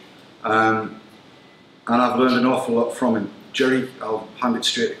reduction, and I've learned an awful lot from him. Jerry, I'll hand it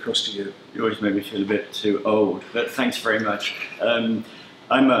straight across to you. You always make me feel a bit too old, but thanks very much. I'm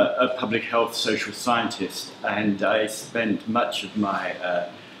a public health social scientist, and I spent much of my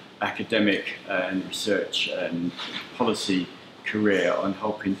academic and research and policy career on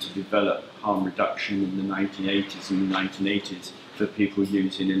helping to develop harm reduction in the 1980s and the 1980s for people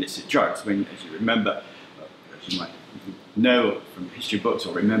using illicit drugs. When, as you remember, as you might know from history books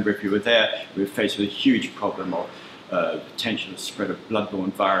or remember if you were there, we were faced with a huge problem of potential spread of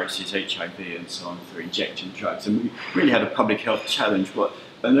bloodborne viruses, HIV and so on through injecting drugs. And we really had a public health challenge. What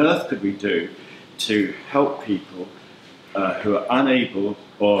on earth could we do to help people who are unable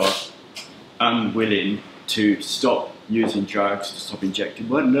or unwilling to stop using drugs, to stop injecting?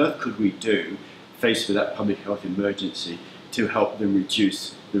 What on earth could we do, faced with that public health emergency, to help them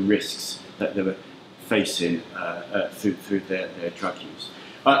reduce the risks that they were facing through their drug use?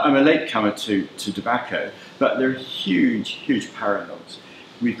 I'm a latecomer to tobacco, but there are huge parallels.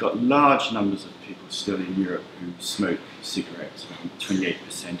 We've got large numbers of people still in Europe who smoke cigarettes. 28%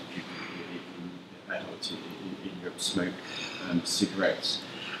 of people in adults in Europe smoke cigarettes.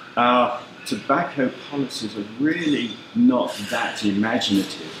 Our tobacco policies are really not that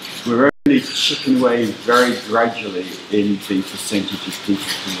imaginative. We're only chipping away very gradually in the percentage of people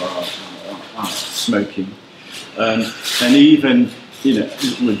who are smoking. And even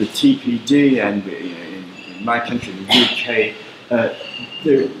with the TPD and in my country, the UK,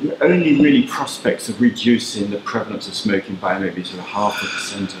 there are only really prospects of reducing the prevalence of smoking by maybe sort of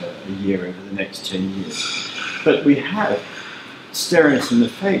 0.5% a year over the next 10 years. But we have, staring us in the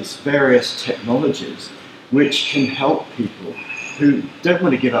face, various technologies which can help people who don't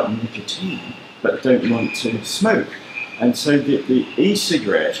want to give up nicotine but don't want to smoke. And so the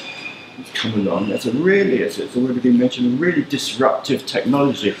e-cigarette come along as a really, as it's already been mentioned, a really disruptive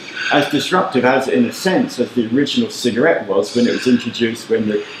technology. As disruptive as, in a sense, as the original cigarette was when it was introduced, when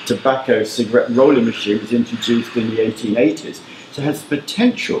the tobacco cigarette rolling machine was introduced in the 1880s. So it has the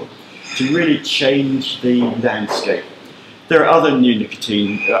potential to really change the landscape. There are other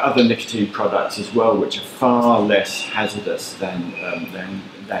nicotine products as well, which are far less hazardous than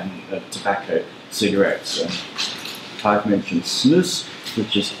tobacco cigarettes. I've mentioned snus,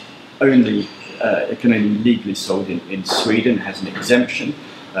 which is it can only be legally sold in Sweden, has an exemption.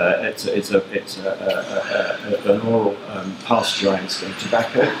 It's an oral pasteurized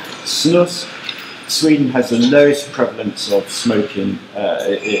tobacco. Snus, Sweden has the lowest prevalence of smoking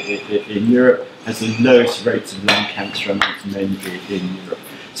in Europe, has the lowest rates of lung cancer amongst men in Europe.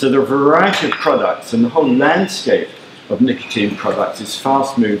 So the variety of products and the whole landscape of nicotine products is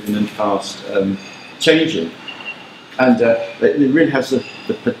fast moving and fast changing. And it really has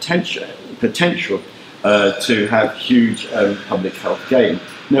the potential to have huge public health gain.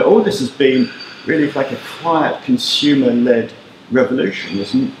 Now, all this has been really like a quiet consumer-led revolution.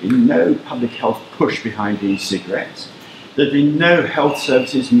 There's been no public health push behind e-cigarettes. There's been no health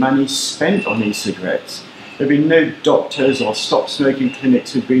services money spent on e-cigarettes. There have been no doctors or stop smoking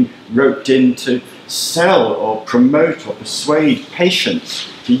clinics who've been roped in to sell or promote or persuade patients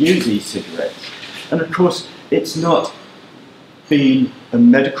to use e-cigarettes. And of course, it's not been a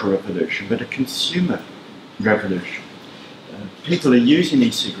medical revolution, but a consumer revolution. People are using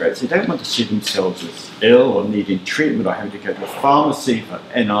e-cigarettes. They don't want to see themselves as ill or needing treatment or having to go to a pharmacy for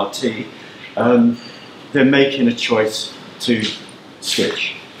NRT. They're making a choice to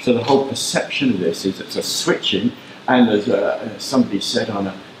switch. So the whole perception of this is it's a switching, and as somebody said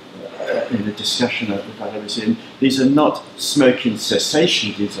in a discussion that I was in, these are not smoking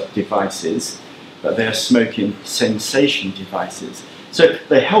cessation devices, but they are smoking sensation devices. So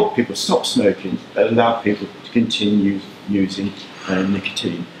they help people stop smoking, but allow people to continue using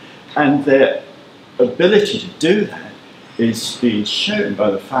nicotine. And their ability to do that is being shown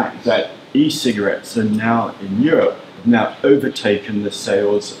by the fact that e-cigarettes are now in Europe have now overtaken the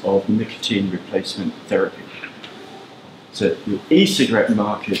sales of nicotine replacement therapy. So the e-cigarette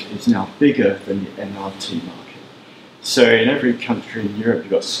market is now bigger than the NRT market. So in every country in Europe,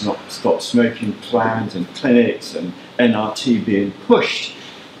 you've got stop smoking plans and clinics and NRT being pushed.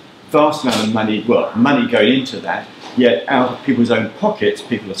 Vast amount of money, well, money going into that, yet out of people's own pockets,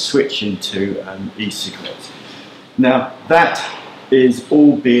 people are switching to e-cigarettes. Now, that is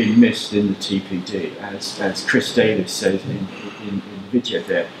all being missed in the TPD, as Chris Davis says in the video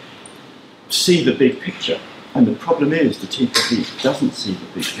there. See the big picture. And the problem is the TPD doesn't see the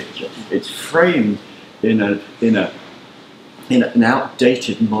big picture. It's framed in an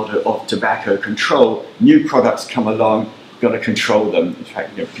outdated model of tobacco control. New products come along, got to control them. In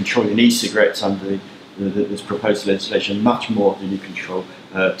fact, controlling e-cigarettes under this proposed legislation much more than you control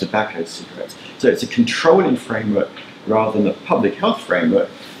tobacco cigarettes. So it's a controlling framework rather than a public health framework.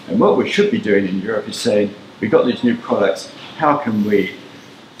 And what we should be doing in Europe is saying, we've got these new products, how can we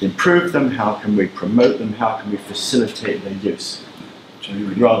improve them, how can we promote them, how can we facilitate their use?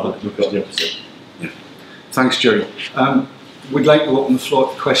 Rather than we've got the opposite. Yeah. Thanks, Jerry. We'd like to open the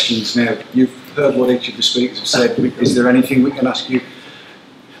floor to questions now. You've heard what each of the speakers have said. Is there anything we can ask you?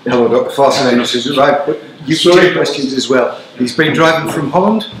 Hello, Dr. Farson says, right, but you can take questions as well. He's been driving from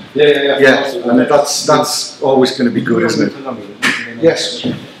Holland? Yeah, and that's always going to be good, isn't it? Yes.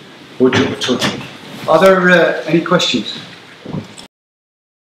 Are there any questions?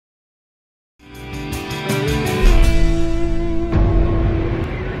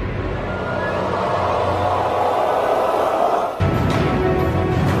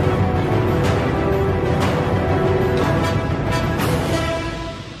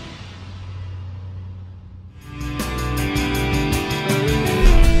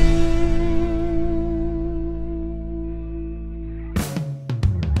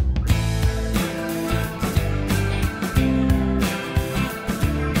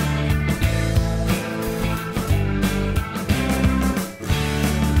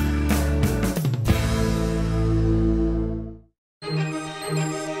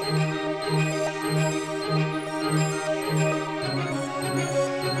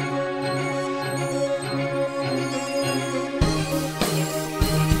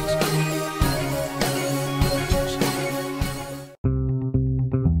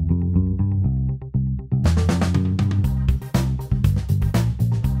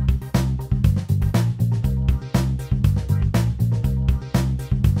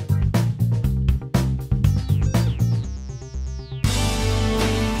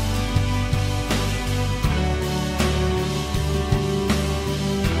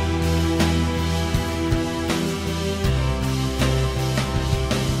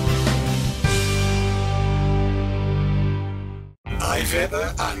 iVapour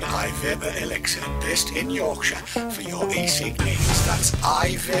and iVapour Elixir, based in Yorkshire, for your e-cig needs. That's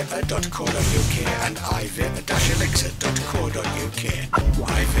iVapour.co.uk and iVapour-elixir.co.uk.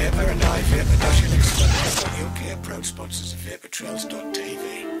 iVapour and iVapour-elixir.co.uk, proud sponsors of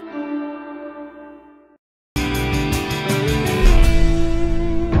VapourTrails.tv.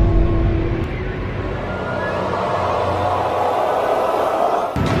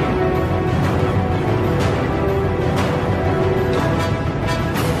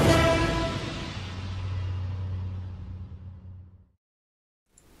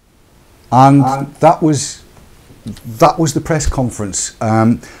 And that was the press conference.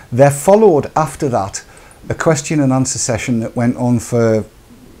 There followed after that a question and answer session that went on for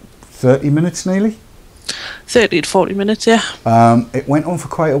 30 minutes nearly. 30 to 40 minutes, yeah. It went on for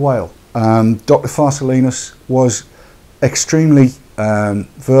quite a while. Dr. Farsalinos was extremely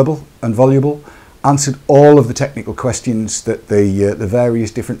verbal and voluble, answered all of the technical questions that the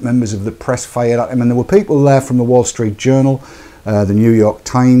various different members of the press fired at him, and there were people there from the Wall Street Journal, the New York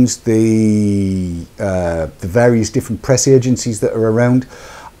Times, the various different press agencies that are around,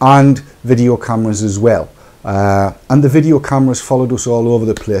 and video cameras as well. And the video cameras followed us all over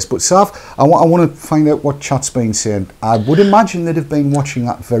the place. But Sav, I want to find out what chat's been saying. I would imagine they'd have been watching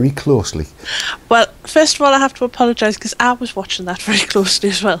that very closely. Well, first of all, I have to apologise because I was watching that very closely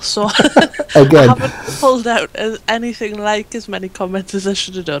as well. So Again. I haven't pulled out anything like as many comments as I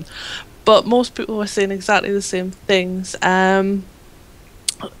should have done. But most people were saying exactly the same things.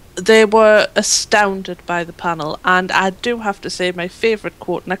 They were astounded by the panel, and I do have to say my favourite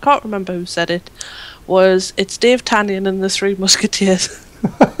quote, and I can't remember who said it, was "It's Dave Tannion and the Three Musketeers,"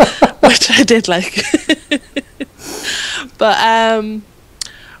 which I did like. But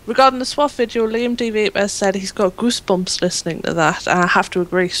regarding the SWAT video, Liam D. Vapor said he's got goosebumps listening to that, and I have to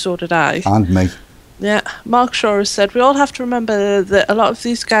agree, so did I. And me. Yeah, Mark Shaw has said, we all have to remember that a lot of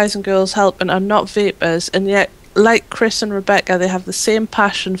these guys and girls helping are not vapors, and yet, like Chris and Rebecca, they have the same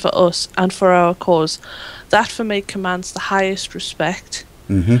passion for us and for our cause. That, for me, commands the highest respect.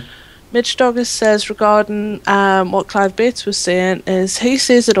 Mm-hmm. Mitch Doggers says, regarding what Clive Bates was saying, is he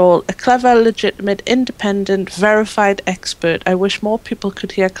says it all, a clever, legitimate, independent, verified expert. I wish more people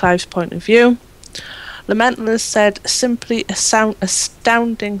could hear Clive's point of view. Lamentalist said, simply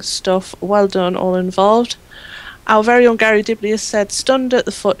astounding stuff, well done all involved. Our very own Gary Dibley has said, stunned at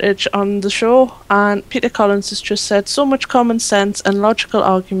the footage on the show, and Peter Collins has just said, so much common sense and logical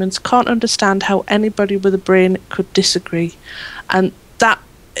arguments, can't understand how anybody with a brain could disagree. And that,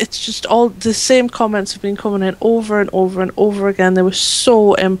 it's just all the same comments have been coming in over and over and over again. They were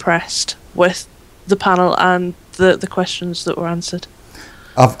so impressed with the panel and the questions that were answered.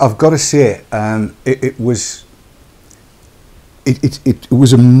 I've got to say, it was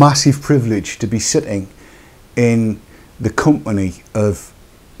a massive privilege to be sitting in the company of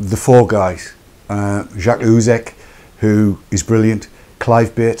the four guys. Jacques Ouzek, who is brilliant,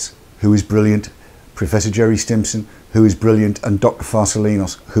 Clive Bates, who is brilliant, Professor Jerry Stimson, who is brilliant, and Dr.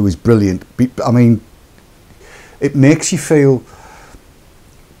 Farsalinos, who is brilliant. I mean, it makes you feel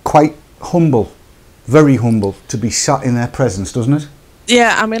quite humble, very humble, to be sat in their presence, doesn't it?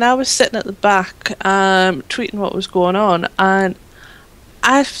 Yeah, I mean, I was sitting at the back tweeting what was going on, and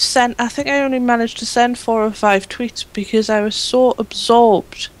I think I only managed to send 4 or 5 tweets because I was so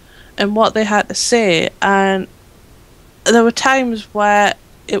absorbed in what they had to say, and there were times where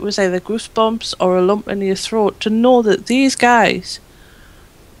it was either goosebumps or a lump in your throat to know that these guys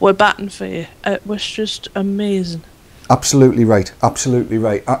were batting for you. It was just amazing. Absolutely right, absolutely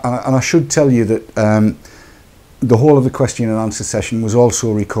right. And I should tell you that the whole of the question and answer session was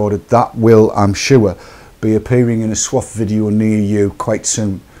also recorded. That will, I'm sure, be appearing in a SWAF video near you quite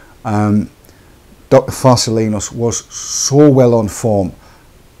soon. Dr. Farsalinos was so well on form,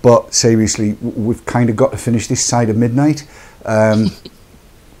 but seriously, we've kind of got to finish this side of midnight,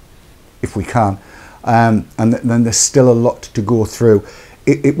 if we can. And then there's still a lot to go through.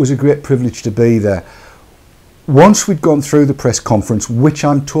 It was a great privilege to be there. Once we'd gone through the press conference, which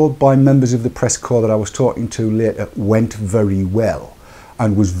I'm told by members of the press corps that I was talking to later went very well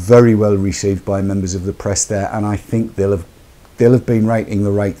and was very well received by members of the press there, and I think they'll have been writing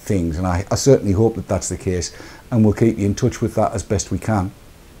the right things, and I certainly hope that that's the case, and we'll keep you in touch with that as best we can.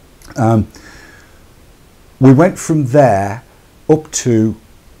 We went from there up to,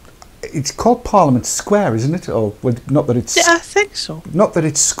 it's called Parliament Square, isn't it? Or not that it's, yeah, I think so. Not that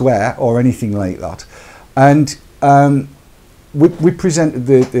it's square or anything like that. And we presented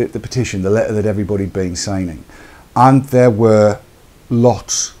the petition, the letter that everybody'd been signing, and there were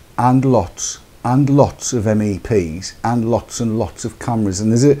lots and lots and lots of MEPs and lots of cameras,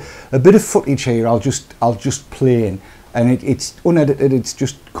 and there's a bit of footage here I'll just play in, and it's unedited, it's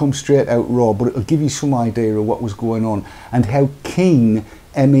just come straight out raw, but it'll give you some idea of what was going on and how keen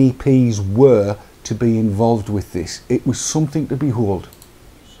MEPs were to be involved with this. It was something to behold.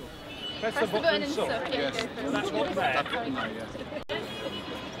 Press the button and suck. Yeah, yes. That's what there.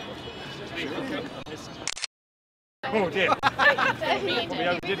 Oh dear. We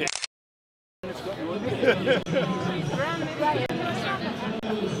overdid it.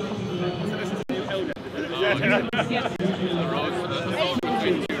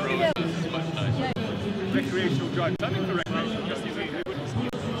 Recreational drive. Something for recreational drive.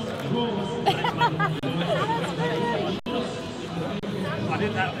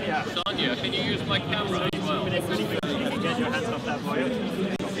 Sonia, can you use my camera as well? Get your hands off that boy.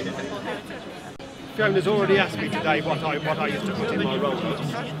 Fiona's already asked me today what I used to put in my roll. You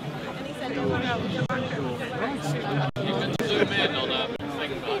can zoom in on a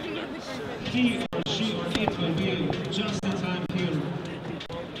thing back there. He or she or it will be just in time here.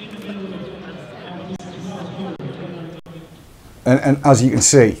 And as you can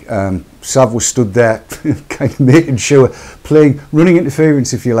see, Sav was stood there kind of making sure, running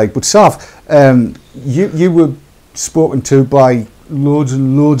interference if you like. But Sav, you were spoken to by loads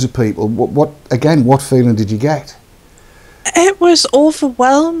and loads of people. What feeling did you get? It was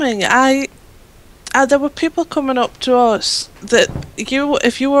overwhelming. There were people coming up to us that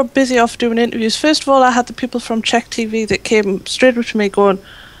if you were busy off doing interviews, first of all, I had the people from Czech TV that came straight up to me going,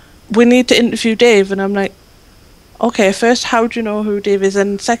 "We need to interview Dave," and I'm like, okay, first, how do you know who Dave is?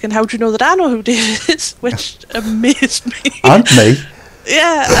 And second, how do you know that I know who Dave is? Which amazed me. And me.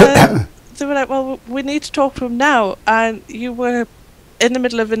 Yeah. They were like, well, we need to talk to him now. And you were in the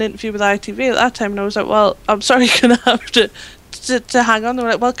middle of an interview with ITV at that time. And I was like, well, I'm sorry, you're going to have to hang on. They were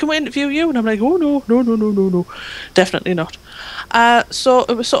like, well, can we interview you? And I'm like, oh, no. Definitely not. So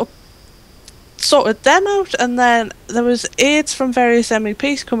it was sort of sorted them out. And then there was aides from various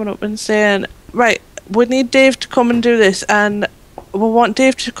MEPs coming up and saying, right, we need Dave to come and do this, and we want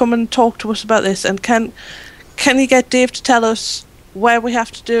Dave to come and talk to us about this, and can you get Dave to tell us where we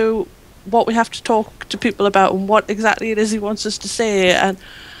have to do, what we have to talk to people about, and what exactly it is he wants us to say. And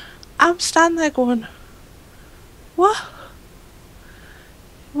I'm standing there going, what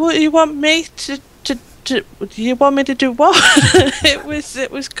you want me to you want me to do what?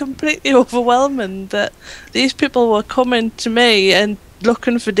 it was completely overwhelming that these people were coming to me and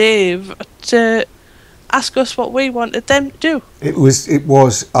looking for Dave to ask us what we wanted them to do. It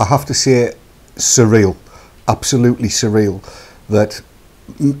was, I have to say, surreal, absolutely surreal, that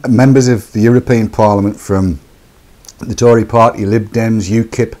members of the European Parliament from the Tory Party, Lib Dems,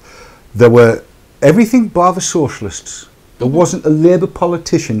 UKIP, there were everything bar the socialists. There wasn't a Labour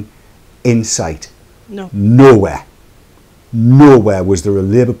politician in sight. No. Nowhere was there a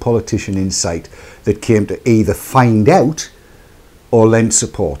Labour politician in sight that came to either find out or lend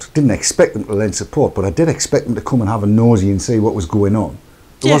support. Didn't expect them to lend support, but I did expect them to come and have a nosy and see what was going on.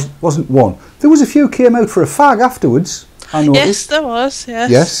 There wasn't one. There was a few came out for a fag afterwards, I noticed. Yes, there was, yes.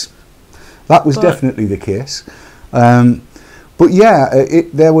 Yes, that was definitely the case. But yeah,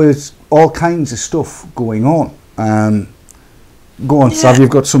 there was all kinds of stuff going on. Go on, Sav, you've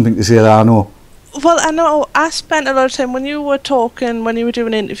got something to say there, I know. Well, I know I spent a lot of time when you were talking, when you were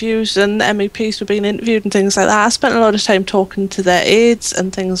doing interviews and the MEPs were being interviewed and things like that, I spent a lot of time talking to their aides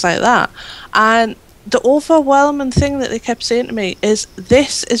and things like that. And the overwhelming thing that they kept saying to me is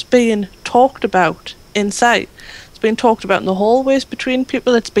this is being talked about inside. It's been talked about in the hallways between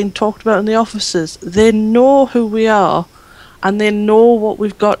people, it's been talked about in the offices. They know who we are and they know what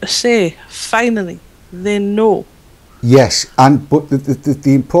we've got to say. Finally, they know. Yes, but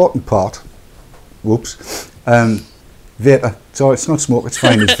the important part, vapour. So it's not smoke, it's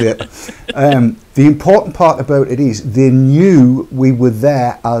fine, it's vapour. The important part about it is they knew we were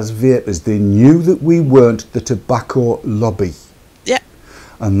there as vapers. They knew that we weren't the tobacco lobby. Yeah.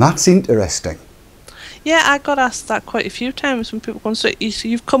 And that's interesting. Yeah, I got asked that quite a few times when people come, so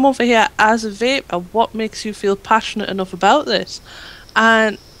you've come over here as a vapor, what makes you feel passionate enough about this?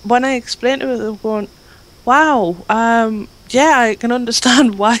 And when I explained to them, they were going, wow, yeah, I can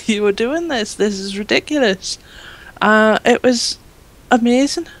understand why you were doing this. This is ridiculous. It was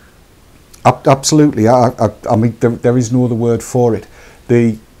amazing. Absolutely. I mean, there is no other word for it.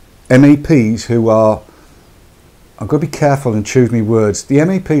 The MEPs who are, I've got to be careful and choose my words, the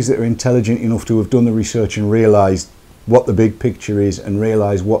MEPs that are intelligent enough to have done the research and realised what the big picture is and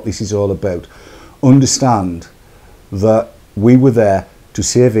realise what this is all about, understand that we were there to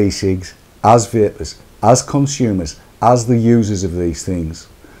save e-cigs as vapers, as consumers, as the users of these things,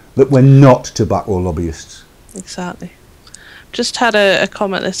 that we're not tobacco lobbyists. Exactly. Just had a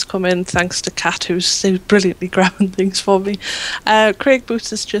comment that's come in thanks to Kat, who's brilliantly grabbing things for me. Craig Boots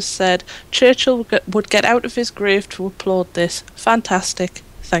has just said, Churchill would get out of his grave to applaud this. Fantastic.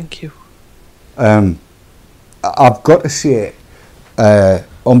 Thank you. I've got to say,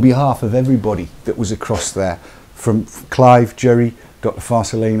 on behalf of everybody that was across there, from Clive, Jerry, Dr.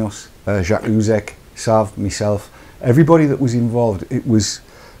 Farsalinos, Jacques Uzek, Sav, myself, everybody that was involved, it was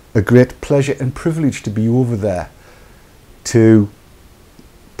a great pleasure and privilege to be over there to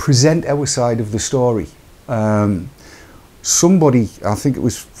present our side of the story. Somebody, I think it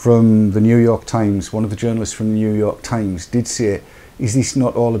was from the New York Times, one of the journalists from the New York Times did say, is this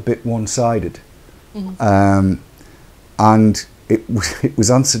not all a bit one-sided? And it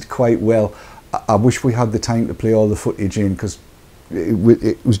was answered quite well. I wish we had the time to play all the footage in, because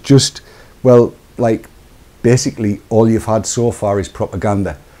it was just, well, like, basically all you've had so far is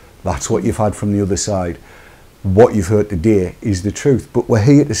propaganda. That's what you've had from the other side. What you've heard today is the truth. But we're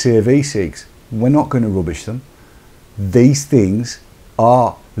here to save e-cigs. We're not going to rubbish them. These things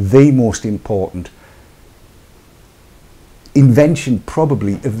are the most important invention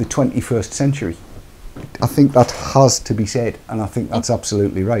probably of the 21st century. I think that has to be said, and I think that's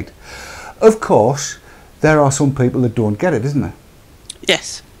absolutely right. Of course, there are some people that don't get it, isn't there?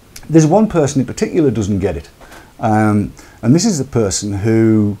 Yes. There's one person in particular who doesn't get it, and this is the person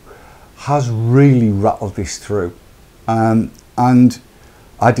who has really rattled this through, and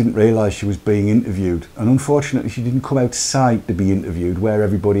I didn't realise she was being interviewed, and unfortunately she didn't come outside to be interviewed where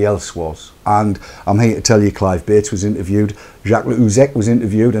everybody else was. And I'm here to tell you, Clive Bates was interviewed, Jacques Le Houzec was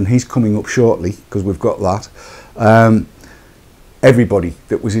interviewed, and he's coming up shortly because we've got that. Everybody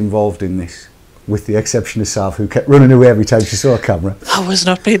that was involved in this, with the exception of Sav, who kept running away every time she saw a camera. I was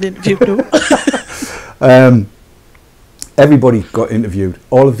not being interviewed, no. Everybody got interviewed,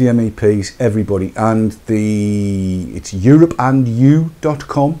 all of the MEPs, everybody, and it's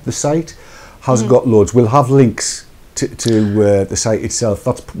europeandyou.com, the site, has got loads. We'll have links to the site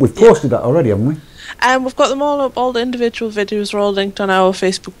itself. We've posted that already, haven't we? We've got them all up, all the individual videos are all linked on our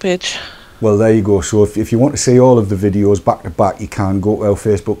Facebook page. Well, there you go. So if you want to see all of the videos back to back, you can go to our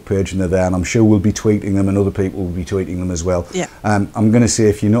Facebook page and they're there, and I'm sure we'll be tweeting them and other people will be tweeting them as well. Yeah. I'm going to say,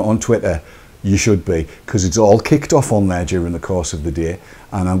 if you're not on Twitter, you should be, because it's all kicked off on there during the course of the day,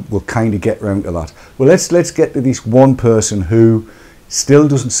 and we'll kind of get round to that. Well, let's get to this one person who still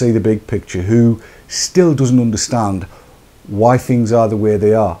doesn't see the big picture, who still doesn't understand why things are the way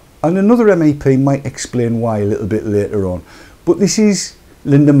they are. And another MEP might explain why a little bit later on. But this is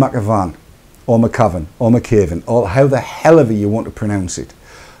Linda McAvan, or McAvan, or McAvan, or how the hell ever you want to pronounce it.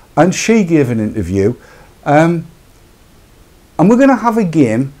 And she gave an interview, and we're going to have a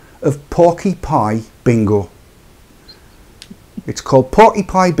game of Porky Pie Bingo. It's called Porky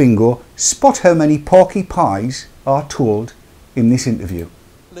Pie Bingo. Spot how many porky pies are told in this interview.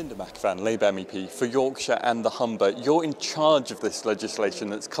 Linda McAvan, Labour MEP for Yorkshire and the Humber. You're in charge of this legislation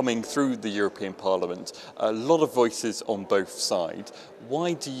that's coming through the European Parliament. A lot of voices on both sides.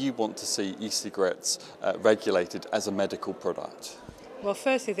 Why do you want to see e-cigarettes regulated as a medical product? Well,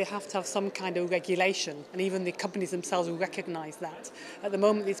 firstly, they have to have some kind of regulation, and even the companies themselves will recognise that. At the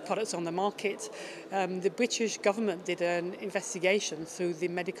moment, these products are on the market. The British government did an investigation through the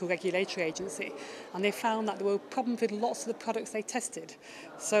Medical Regulatory Agency, and they found that there were problems with lots of the products they tested.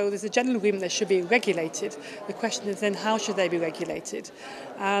 So there's a general agreement they should be regulated. The question is then, how should they be regulated?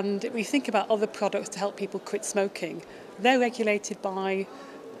 And if we think about other products to help people quit smoking, they're regulated by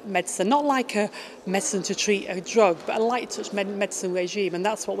medicine, not like a medicine to treat a drug, but a light touch medicine regime, and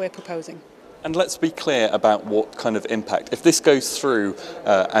that's what we're proposing. And let's be clear about what kind of impact, if this goes through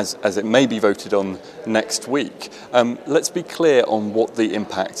as it may be voted on next week, let's be clear on what the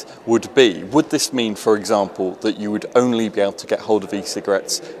impact would be. Would this mean, for example, that you would only be able to get hold of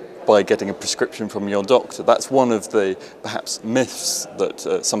e-cigarettes by getting a prescription from your doctor? That's one of the perhaps myths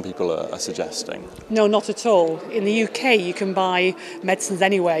that some people are suggesting. No, not at all. In the UK you can buy medicines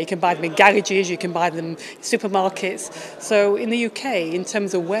anywhere. You can buy them in garages, you can buy them in supermarkets. So in the UK, in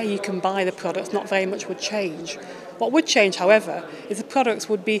terms of where you can buy the products, not very much would change. What would change, however, is the products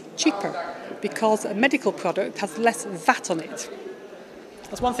would be cheaper, because a medical product has less VAT on it.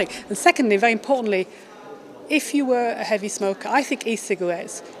 That's one thing. And secondly, very importantly, if you were a heavy smoker, I think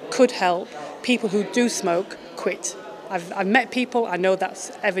e-cigarettes could help people who do smoke quit. I've met people, I know that's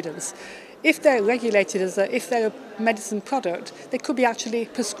evidence. If they're regulated if they're a medicine product, they could be actually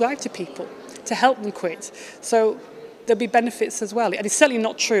prescribed to people to help them quit. So there'll be benefits as well. And it's certainly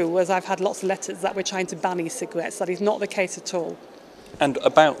not true, as I've had lots of letters, that we're trying to ban e-cigarettes. That is not the case at all. And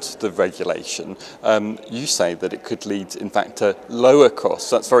about the regulation, you say that it could lead, in fact, to lower costs.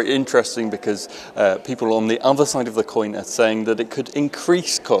 That's very interesting, because people on the other side of the coin are saying that it could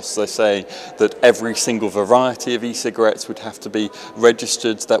increase costs. They say that every single variety of e-cigarettes would have to be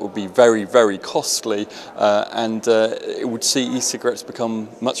registered. That would be very, very costly, and it would see e-cigarettes become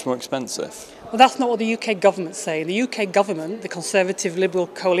much more expensive. Well, that's not what the UK government's saying. The UK government, the Conservative Liberal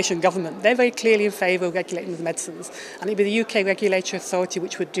coalition government, they're very clearly in favour of regulating the medicines. And it'd be the UK Regulatory Authority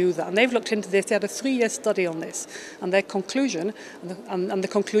which would do that. And they've looked into this. They had a 3-year study on this. And their conclusion, and the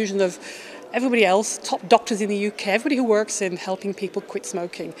conclusion of everybody else, top doctors in the UK, everybody who works in helping people quit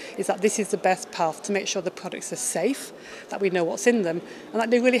smoking, is that this is the best path to make sure the products are safe, that we know what's in them, and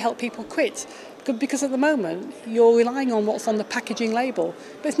that they really help people quit. Because at the moment, you're relying on what's on the packaging label,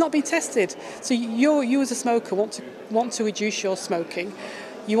 but it's not been tested. So you as a smoker want to reduce your smoking,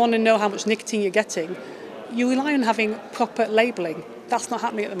 you want to know how much nicotine you're getting, you rely on having proper labelling. That's not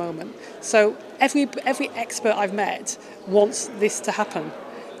happening at the moment. So every expert I've met wants this to happen.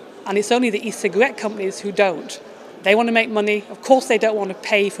 And it's only the e-cigarette companies who don't. They want to make money. Of course they don't want to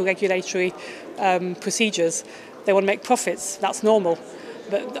pay for regulatory procedures. They want to make profits. That's normal.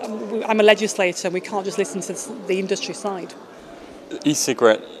 But I'm a legislator and we can't just listen to the industry side.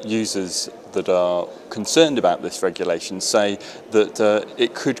 E-cigarette users that are concerned about this regulation say that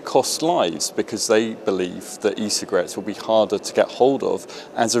it could cost lives because they believe that e-cigarettes will be harder to get hold of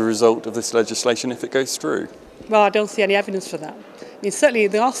as a result of this legislation if it goes through. Well, I don't see any evidence for that. I mean, certainly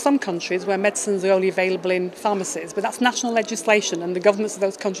there are some countries where medicines are only available in pharmacies, but that's national legislation and the governments of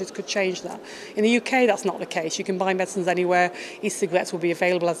those countries could change that. In the UK, that's not the case. You can buy medicines anywhere. E-cigarettes will be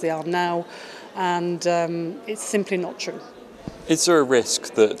available as they are now, and it's simply not true. Is there a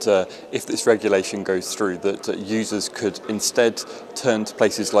risk that if this regulation goes through that users could instead turn to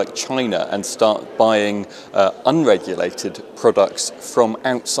places like China and start buying unregulated products from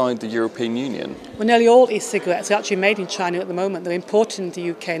outside the European Union? Well, nearly all e-cigarettes are actually made in China at the moment. They're imported into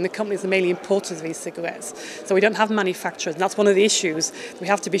the UK and the companies are mainly importers of e-cigarettes. So we don't have manufacturers, and that's one of the issues. We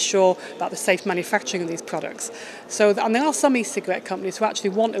have to be sure about the safe manufacturing of these products. And there are some e-cigarette companies who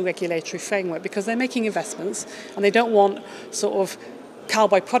actually want a regulatory framework because they're making investments and they don't want sort of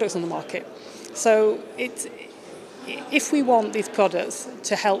cowboy products on the market. So if we want these products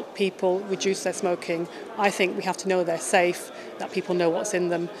to help people reduce their smoking, I think we have to know they're safe, that people know what's in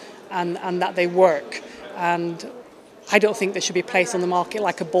them, and that they work. And I don't think they should be placed on the market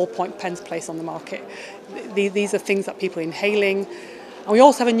like a ballpoint pen's placed on the market. These are things that people are inhaling. And we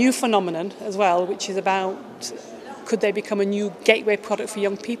also have a new phenomenon as well, which is about could they become a new gateway product for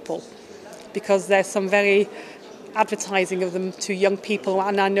young people? Because there's some very advertising of them to young people,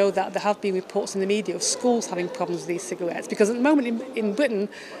 and I know that there have been reports in the media of schools having problems with these cigarettes because at the moment in Britain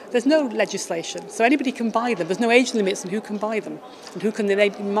there's no legislation, so anybody can buy them. There's no age limits on who can buy them and who can they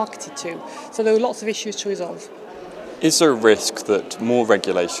be marketed to, so there are lots of issues to resolve. Is there a risk that more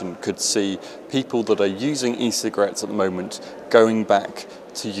regulation could see people that are using e-cigarettes at the moment going back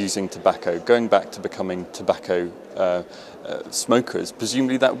to using tobacco, going back to becoming tobacco smokers?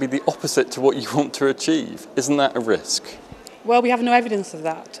 Presumably that would be the opposite to what you want to achieve. Isn't that a risk? Well, we have no evidence of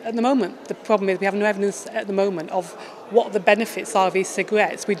that. At the moment, the problem is we have no evidence at the moment of what the benefits are of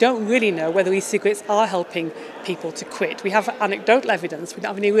e-cigarettes. We don't really know whether e-cigarettes are helping people to quit. We have anecdotal evidence, we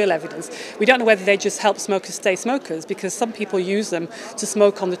don't have any real evidence. We don't know whether they just help smokers stay smokers because some people use them to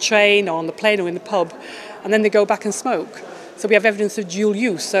smoke on the train or on the plane or in the pub and then they go back and smoke. So we have evidence of dual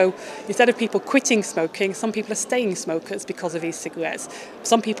use. So instead of people quitting smoking, some people are staying smokers because of e-cigarettes.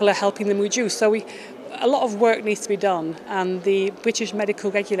 Some people are helping them reduce. So a lot of work needs to be done, and the British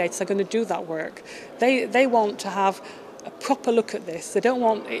medical regulators are going to do that work. They want to have a proper look at this. They don't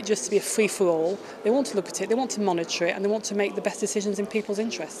want it just to be a free-for-all. They want to look at it, they want to monitor it, and they want to make the best decisions in people's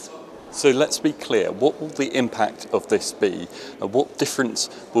interests. So let's be clear, what will the impact of this be? What difference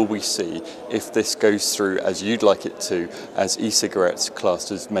will we see if this goes through as you'd like it to, as e-cigarettes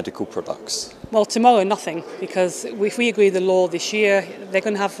classed as medical products? Well, tomorrow nothing, because if we agree the law this year, they're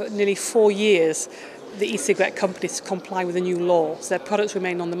going to have nearly 4 years, the e-cigarette companies, to comply with the new law, so their products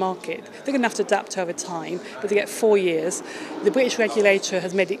remain on the market. They're going to have to adapt over time, but they get 4 years. The British regulator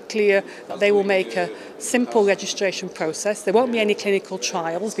has made it clear that they will make a simple registration process. There won't be any clinical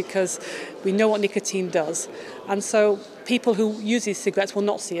trials because we know what nicotine does. And so people who use these cigarettes will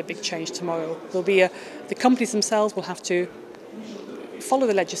not see a big change tomorrow. The companies themselves will have to follow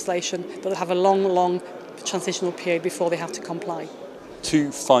the legislation, but they'll have a long transitional period before they have to comply.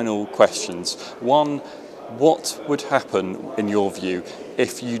 2 final questions. One, what would happen, in your view,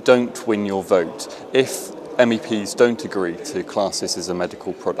 if you don't win your vote, if MEPs don't agree to class this as a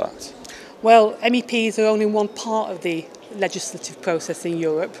medical product? Well, MEPs are only one part of the legislative process in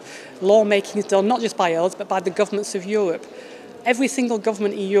Europe. Lawmaking is done not just by us, but by the governments of Europe. Every single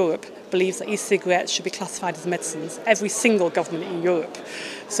government in Europe believes that e-cigarettes should be classified as medicines. Every single government in Europe.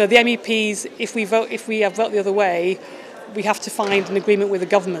 So the MEPs, if we vote the other way, we have to find an agreement with the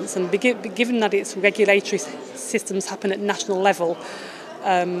governments, and given that its regulatory systems happen at national level,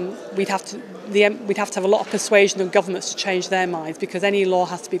 we'd have to have a lot of persuasion of governments to change their minds, because any law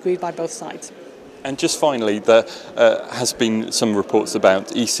has to be agreed by both sides. And just finally, there has been some reports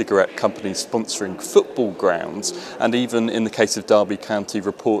about e-cigarette companies sponsoring football grounds, and even in the case of Derby County,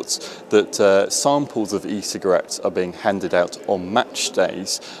 reports that samples of e-cigarettes are being handed out on match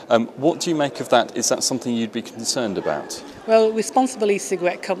days. What do you make of that? Is that something you'd be concerned about? Well, responsible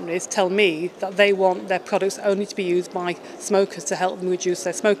e-cigarette companies tell me that they want their products only to be used by smokers to help them reduce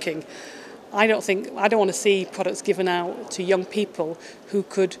their smoking. I don't want to see products given out to young people who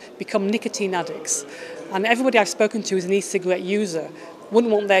could become nicotine addicts. And everybody I've spoken to who's an e-cigarette user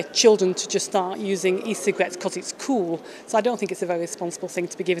wouldn't want their children to just start using e-cigarettes because it's cool. So I don't think it's a very responsible thing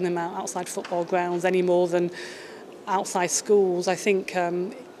to be giving them out outside football grounds any more than outside schools. I think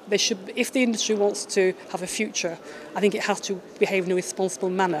they should, if the industry wants to have a future, I think it has to behave in a responsible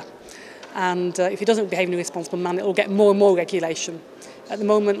manner. And if it doesn't behave in a responsible manner, it will get more and more regulation. At the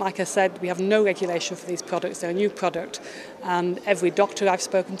moment, like I said, we have no regulation for these products. They're a new product, and every doctor I've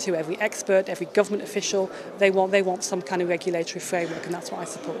spoken to, every expert, every government official, they want some kind of regulatory framework, and that's what I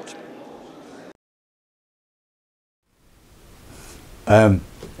support. I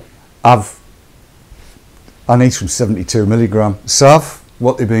need some 72 milligram. Sav,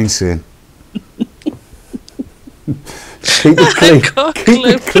 what they been saying? Keep it clean. Keep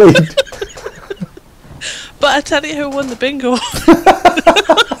it clean. But I tell you who won the bingo.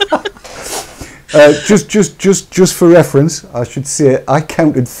 Just for reference, I should say I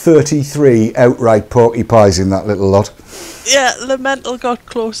counted 33 outright porky pies in that little lot. Yeah, the mental got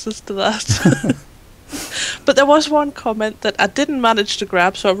closest to that. But there was one comment that I didn't manage to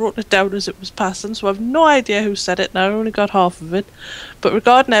grab, so I wrote it down as it was passing, so I've no idea who said it, and I only got half of it. But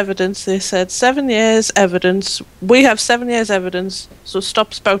regarding evidence, they said 7 years evidence. We have 7 years evidence, so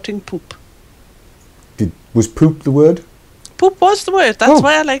stop spouting poop. Was poop the word? Poop was the word, that's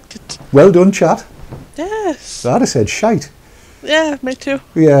why I liked it. Well done, chat. Yes. I'd have said shite. Yeah, me too.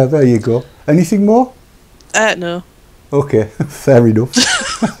 Yeah, there you go. Anything more? No. Okay, fair enough.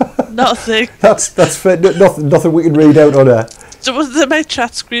 Nothing. That's fair. Nothing we can read out on air. So my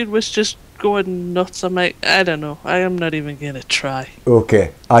chat screen was just going nuts. I'm like, I don't know. I am not even going to try.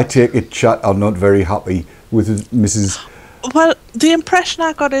 Okay, I take it, chat are not very happy with Mrs. Well, the impression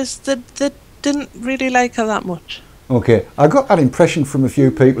I got is that they didn't really like her that much. Okay, I got that impression from a few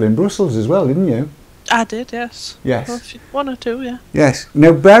people in Brussels as well, didn't you? I did, yes. Yes. Well, one or two, yeah. Yes.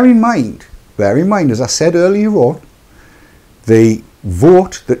 Now, bear in mind, as I said earlier on, the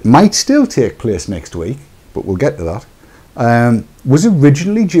vote that might still take place next week, but we'll get to that, was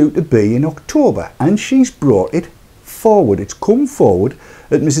originally due to be in October, and she's brought it forward. It's come forward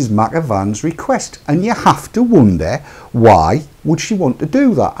at Mrs. McAvan's request, and you have to wonder why would she want to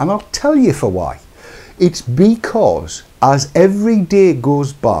do that, and I'll tell you for why. It's because as every day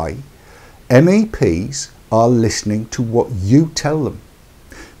goes by, MEPs are listening to what you tell them.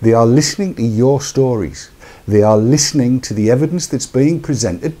 They are listening to your stories. They are listening to the evidence that's being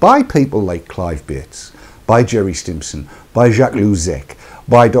presented by people like Clive Bates, by Jerry Stimson, by Jacques Luzek,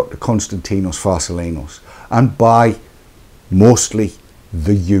 by Dr. Konstantinos Varsalinos, and by mostly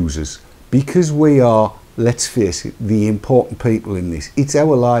the users. Because we are, let's face it, the important people in this. It's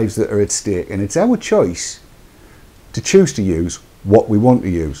our lives that are at stake, and it's our choice to choose to use what we want to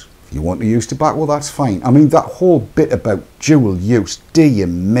use. If you want to use tobacco, that's fine. I mean, that whole bit about dual use, dear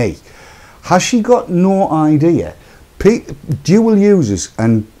me. Has she got no idea? Dual users,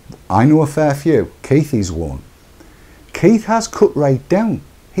 and I know a fair few, Keith is one. Keith has cut right down.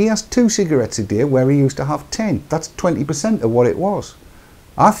 He has 2 cigarettes a day where he used to have 10. That's 20% of what it was.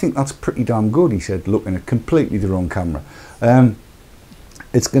 I think that's pretty damn good, he said, looking at completely the wrong camera.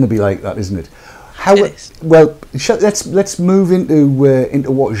 It's going to be like that, isn't it? Well, let's move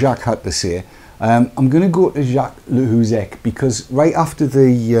into what Jacques had to say. I'm going to go to Jacques Lehuzek because right after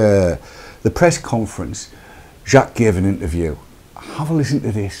the press conference, Jacques gave an interview. Have a listen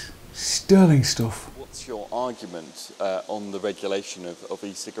to this. Sterling stuff. What's your argument on the regulation of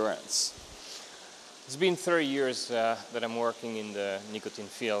e-cigarettes? It's been 30 years that I'm working in the nicotine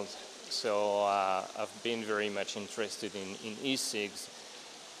field, so I've been very much interested in e-cigs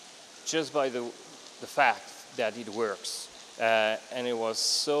just by the fact that it works. And it was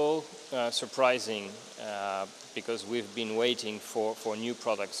so surprising because we've been waiting for new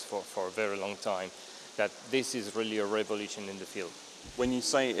products for a very long time, that this is really a revolution in the field. When you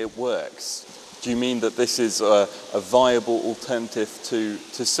say it works, do you mean that this is a viable alternative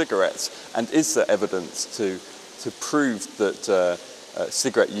to cigarettes? And is there evidence to prove that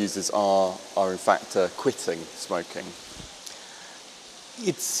cigarette users are in fact quitting smoking?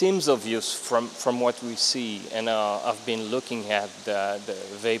 It seems obvious from what we see, and I've been looking at the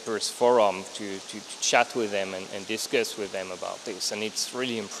Vapors forum to chat with them and discuss with them about this, and it's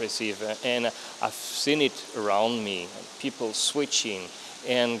really impressive. And I've seen it around me, people switching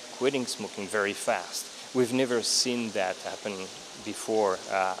and quitting smoking very fast. We've never seen that happen before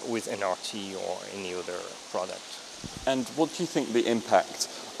with NRT or any other product. And what do you think the impact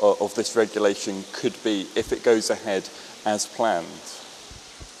of this regulation could be if it goes ahead as planned?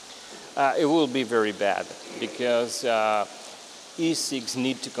 It will be very bad because e-cigs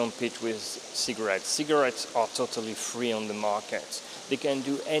need to compete with cigarettes. Cigarettes are totally free on the market. They can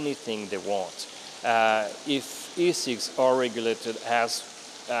do anything they want. If e-cigs are regulated as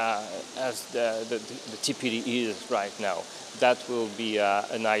the TPD is right now, that will be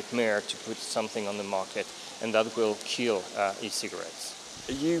a nightmare to put something on the market, and that will kill e-cigarettes.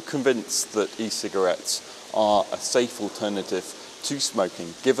 Are you convinced that e-cigarettes are a safe alternative to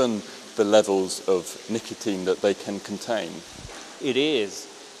smoking, given the levels of nicotine that they can contain? It is.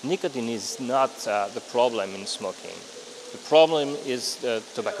 Nicotine is not the problem in smoking. The problem is the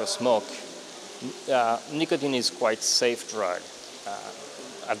tobacco smoke. Nicotine is quite safe drug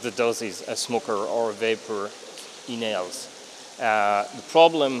at the doses a smoker or a vapor inhales. The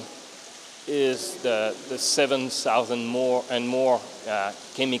problem is the 7,000 more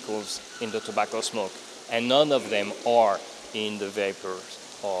chemicals in the tobacco smoke, and none of them are in the vapors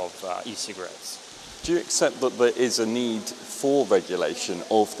of e-cigarettes. Do you accept that there is a need for regulation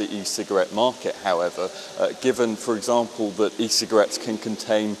of the e-cigarette market, however, given, for example, that e-cigarettes can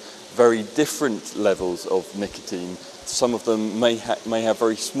contain very different levels of nicotine? Some of them may have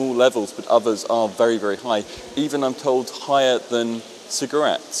very small levels, but others are very, very high, even, I'm told, higher than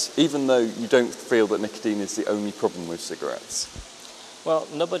cigarettes, even though you don't feel that nicotine is the only problem with cigarettes. Well,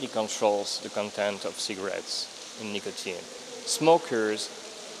 nobody controls the content of cigarettes in nicotine. Smokers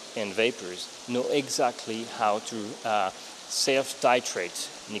and vapors know exactly how to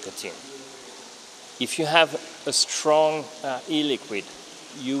self-titrate nicotine. If you have a strong e-liquid,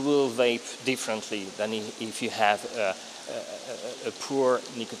 you will vape differently than if you have a poor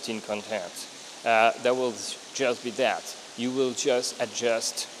nicotine content. That will just be that. You will just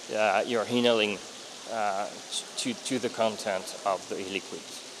adjust your inhaling to the content of the e-liquid.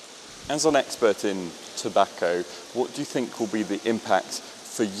 As an expert in tobacco, what do you think will be the impact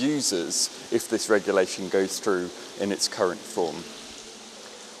for users if this regulation goes through in its current form?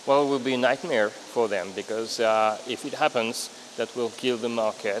 Well, it will be a nightmare for them because if it happens, that will kill the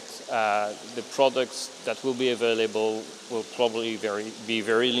market. The products that will be available will probably be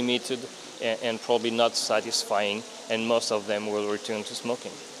very limited and probably not satisfying, and most of them will return to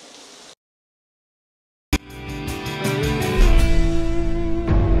smoking.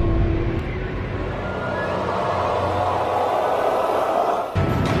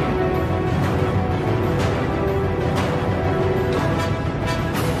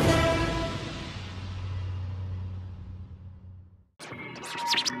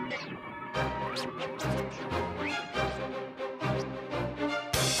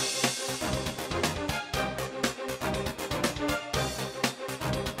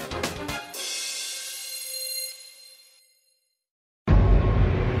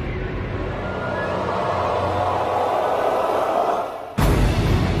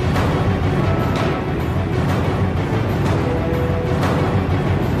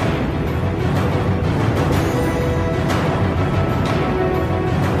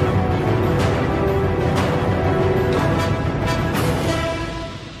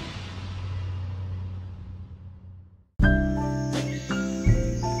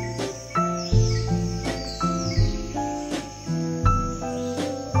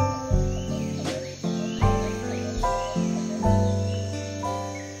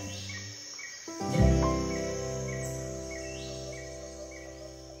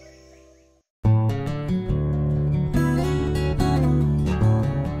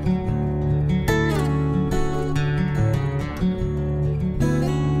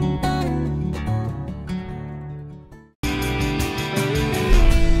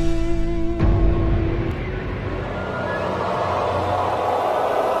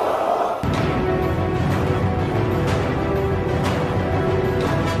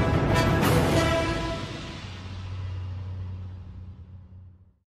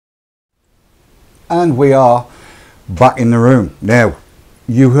 And we are back in the room. Now,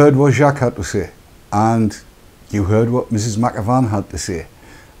 you heard what Jacques had to say, and you heard what Mrs. McAvan had to say.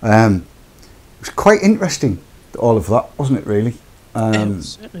 It was quite interesting, all of that, wasn't it, really? It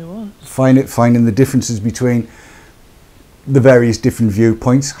certainly was. Finding the differences between the various different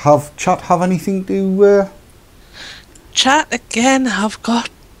viewpoints. Have anything to Chat again, I've got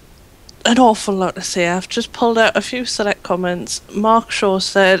an awful lot to say. I've just pulled out a few select comments. Mark Shaw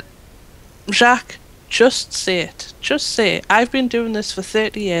said, Jacques, just say it. Just say it. I've been doing this for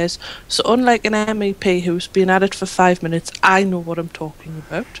 30 years, so unlike an MEP who's been at it for 5 minutes, I know what I'm talking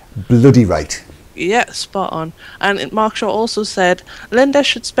about. Bloody right. Yeah, spot on. And Mark Shaw also said, Linda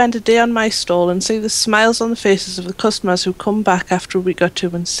should spend a day on my stall and see the smiles on the faces of the customers who come back after a week or two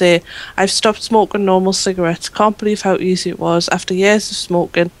and say, I've stopped smoking normal cigarettes. Can't believe how easy it was after years of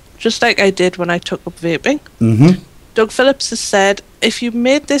smoking, just like I did when I took up vaping. Mm-hmm. Doug Phillips has said, if you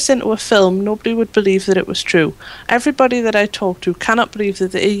made this into a film, nobody would believe that it was true. Everybody that I talk to cannot believe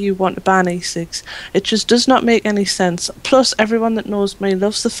that the EU want to ban e-cigs. It just does not make any sense. Plus, everyone that knows me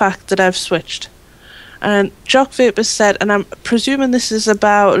loves the fact that I've switched. And Jock Vapor said, and I'm presuming this is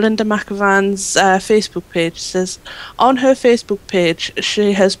about Linda McEvan's Facebook page, says, on her Facebook page,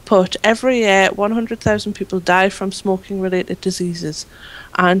 she has put, every year 100,000 people die from smoking-related diseases.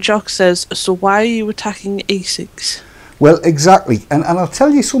 And Jock says, so why are you attacking e-cigs? Well, exactly. And I'll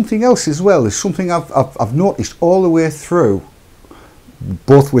tell you something else as well. There's something I've noticed all the way through,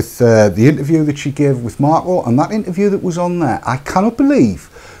 both with the interview that she gave with Marco and that interview that was on there. I cannot believe,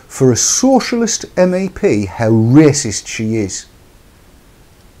 for a socialist MEP, how racist she is.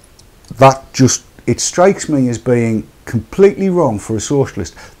 That just, it strikes me as being completely wrong for a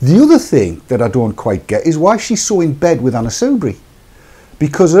socialist. The other thing that I don't quite get is why she's so in bed with Anna Soubry.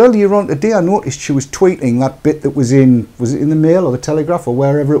 Because earlier on today I noticed she was tweeting that bit that was it in the Mail or the Telegraph or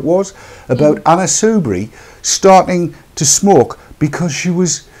wherever it was, about Anna Soubry starting to smoke because she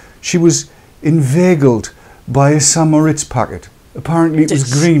was inveigled by a St. Moritz packet. Apparently it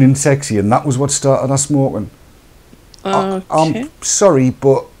was green and sexy, and that was what started her smoking. Okay. I'm sorry,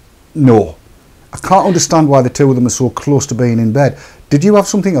 but no. I can't understand why the two of them are so close to being in bed. Did you have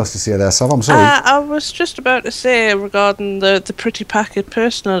something else to say there, Sav? I'm sorry. I was just about to say, regarding the pretty packet,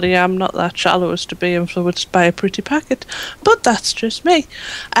 personally, I'm not that shallow as to be influenced by a pretty packet, but that's just me.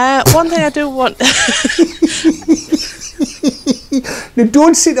 One thing I do want... Now,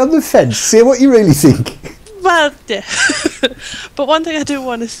 don't sit on the fence. Say what you really think. Well, yeah. But one thing I do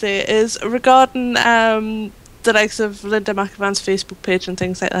want to say is, regarding the likes of Linda McEvan's Facebook page and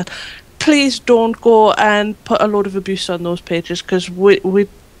things like that, please don't go and put a load of abuse on those pages, because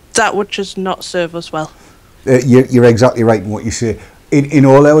that would just not serve us well. You're exactly right in what you say. In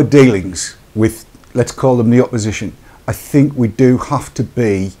all our dealings with, let's call them the opposition, I think we do have to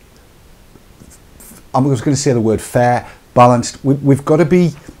be, I was going to say the word fair, balanced. We've got to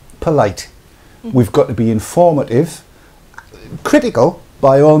be polite. We've got to be informative, critical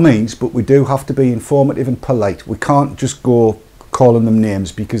by all means, but we do have to be informative and polite. We can't just go calling them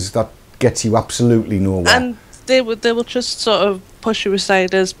names, because that gets you absolutely nowhere. And they will just sort of push you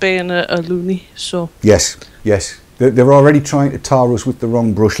aside as being a loony. So yes, they're already trying to tar us with the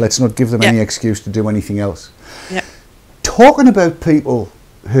wrong brush. Let's not give them any excuse to do anything else. Yeah. Talking about people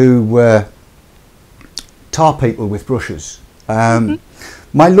who tar people with brushes. One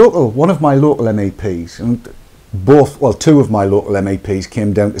of my local MEPs, and two of my local MEPs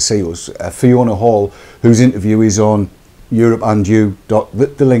came down to see us. Fiona Hall, whose interview is on Europe and You,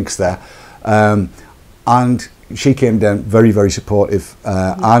 the links there, and she came down, very, very supportive,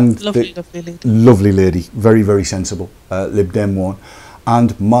 and lovely lady, very, very sensible, Lib Dem one,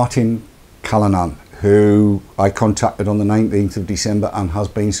 and Martin Callanan, who I contacted on the 19th of December and has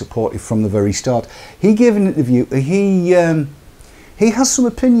been supportive from the very start. He gave an interview. He has some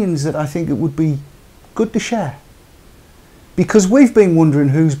opinions that I think it would be good to share, because we've been wondering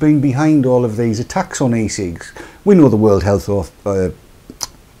who's been behind all of these attacks on e-cigs. We know the World Health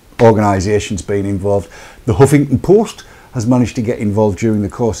Organisation's been involved. The Huffington Post has managed to get involved during the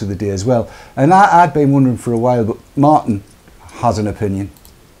course of the day as well. And I'd been wondering for a while, but Martin has an opinion.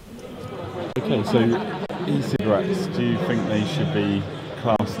 Okay, so e-cigarettes, do you think they should be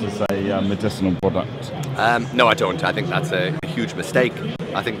classed as a medicinal product? No, I don't. I think that's a huge mistake.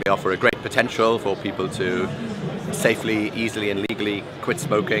 I think they offer a great potential for people to safely, easily and legally quit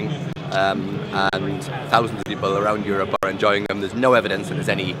smoking, and thousands of people around Europe are enjoying them. There's no evidence that there's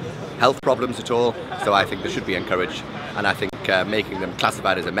any health problems at all, so I think they should be encouraged, and I think making them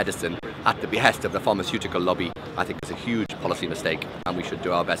classified as a medicine at the behest of the pharmaceutical lobby, I think is a huge policy mistake, and we should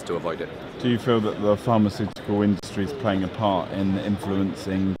do our best to avoid it. Do you feel that the pharmaceutical industry is playing a part in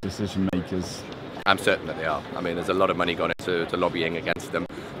influencing decision makers? I'm certain that they are. I mean, there's a lot of money gone into lobbying against them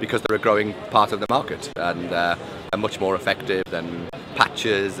because they're a growing part of the market, and are much more effective than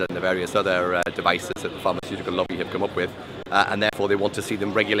patches and the various other devices that the pharmaceutical lobby have come up with, and therefore they want to see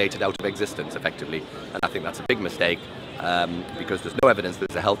them regulated out of existence effectively. And I think that's a big mistake, because there's no evidence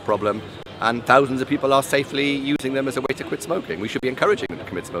there's a health problem. and thousands of people are safely using them as a way to quit smoking. We should be encouraging them to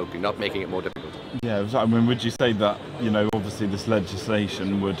quit smoking, not making it more difficult. Yeah, I mean, would you say that, you know, obviously this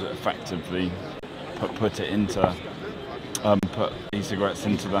legislation would effectively put it into, put e-cigarettes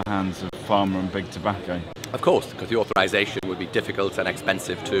into the hands of pharma and big tobacco? Of course, because the authorization would be difficult and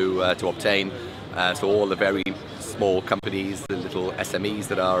expensive to obtain. So all the very small companies, the little SMEs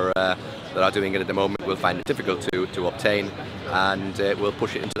that are doing it at the moment, will find it difficult to obtain, and it will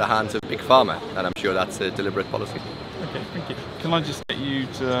push it into the hands of big pharma. And I'm sure that's a deliberate policy. Okay, thank you. Can I just get you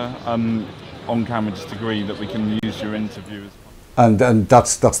to, on camera, just agree that we can use your interview as well? And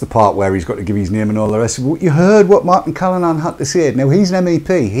that's the part where he's got to give his name and all the rest of it. You heard what Martin Callanan had to say. Now, he's an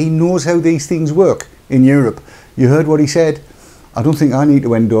MEP. He knows how these things work in Europe. You heard what he said. I don't think I need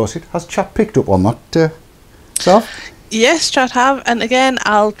to endorse it. Has chat picked up on that, Sav? Yes, chat have, and again,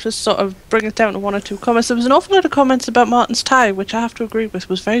 I'll just sort of bring it down to one or two comments. There was an awful lot of comments about Martin's tie, which I have to agree with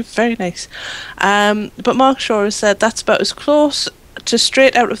was very, very nice. But Mark Shaw has said that's about as close to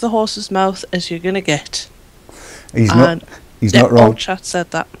straight out of the horse's mouth as you're going to get. He's not wrong. All chat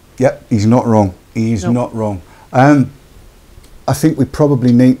said that. Yep, he's not wrong. He's not wrong. I think we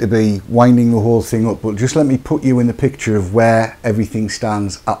probably need to be winding the whole thing up, but just let me put you in the picture of where everything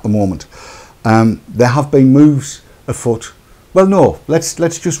stands at the moment. There have been moves afoot. Well, no, let's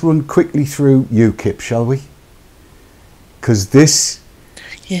just run quickly through UKIP, shall we? Because this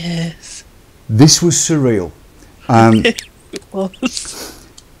was surreal. It was.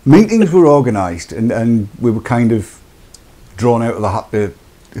 Meetings were organised, and we were kind of drawn out of the hat to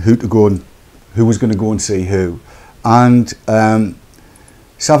who was going to go and see who. And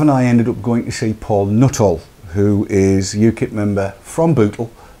Sav and I ended up going to see Paul Nuttall, who is a UKIP member from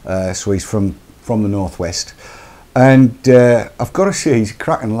Bootle, so he's from the northwest. And I've got to say, he's a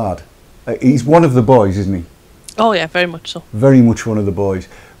cracking lad. He's one of the boys, isn't he? Oh yeah, very much so. Very much one of the boys.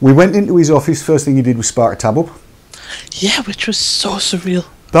 We went into his office. First thing he did was spark a tab up. Yeah, which was so surreal.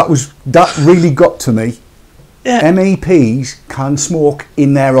 That really got to me. Yeah. MEPs can smoke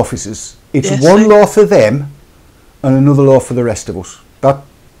in their offices. It's Yes, one law for them and another law for the rest of us. That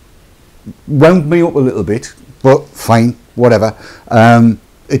wound me up a little bit, but fine, whatever.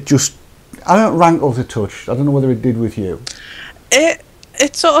 It just, I don't rankle to touch. I don't know whether it did with you. It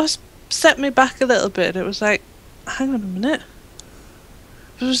sort of set me back a little bit. It was like, hang on a minute.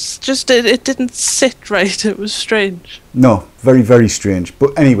 It was just, it didn't sit right. It was strange. No, very, very strange.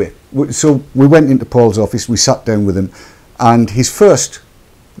 But anyway, so we went into Paul's office, we sat down with him, and his first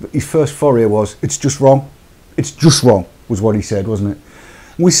foray was, it's just wrong. It's just wrong, was what he said, wasn't it?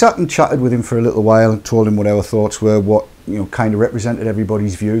 We sat and chatted with him for a little while and told him what our thoughts were, what, you know, kind of represented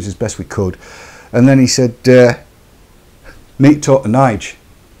everybody's views as best we could. And then he said, meet to talk to Nige,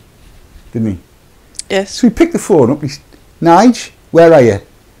 didn't he? Yes. So he picked the phone up, he said, Nige, where are you?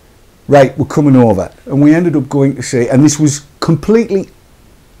 Right, we're coming over. And we ended up going to see, and this was completely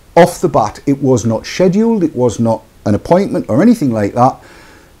off the bat, it was not scheduled, it was not an appointment or anything like that.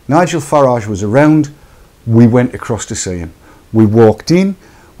 Nigel Farage was around. We went across to see him. We walked in,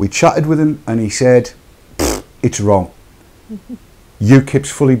 we chatted with him, and he said, it's wrong. UKIP's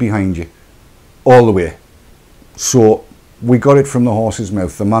fully behind you, all the way. So we got it from the horse's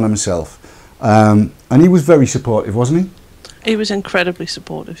mouth, the man himself. And he was very supportive, wasn't he? He was incredibly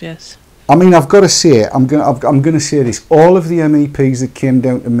supportive, yes. I mean, I've got to say, I'm going to say this, all of the MEPs that came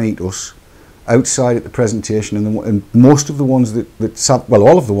down to meet us outside at the presentation, and most of the ones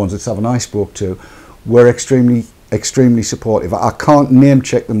all of the ones that Sav and I spoke to, were extremely supportive. I can't name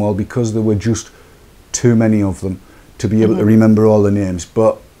check them all because there were just too many of them to be able to remember all the names,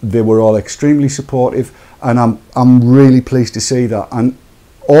 but they were all extremely supportive, and I'm really pleased to see that. And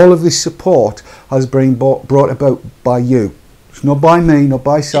all of this support has been brought about by you. It's not by me, not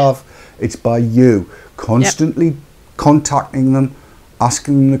by Sav, it's by you. Constantly contacting them,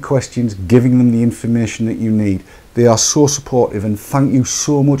 asking them the questions, giving them the information that you need. They are so supportive, and thank you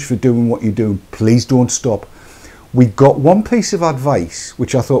so much for doing what you do. Please don't stop. We got one piece of advice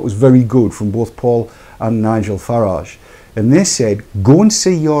which I thought was very good from both Paul and Nigel Farage, and they said, go and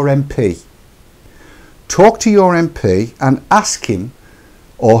see your MP. Talk to your MP and ask him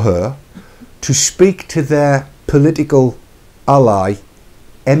or her to speak to their political ally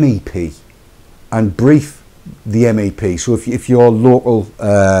MEP and brief the MEP. So if your local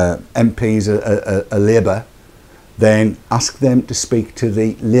MP is a Labour, then ask them to speak to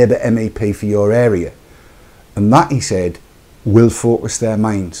the Labour MEP for your area. And that, he said, will focus their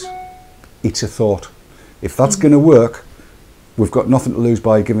minds. It's a thought. If that's going to work, we've got nothing to lose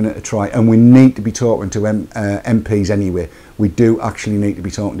by giving it a try. And we need to be talking to MPs anyway. We do actually need to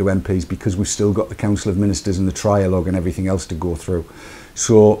be talking to MPs because we've still got the Council of Ministers and the trialogue and everything else to go through.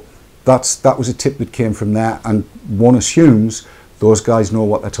 So that was a tip that came from there, and one assumes those guys know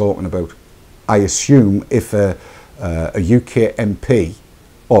what they're talking about. I assume if a UK MP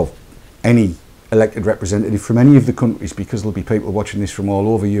or any elected representative from any of the countries, because there'll be people watching this from all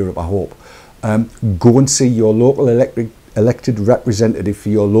over Europe, I hope, go and see your local elected representative for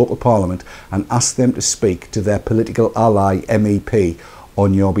your local parliament and ask them to speak to their political ally MEP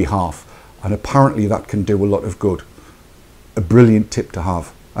on your behalf. And apparently that can do a lot of good. A brilliant tip to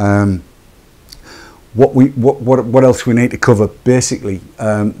have. What else we need to cover? Basically,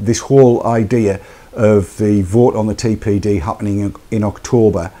 this whole idea of the vote on the TPD happening in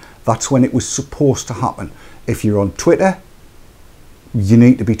October, that's when it was supposed to happen. If you're on Twitter, you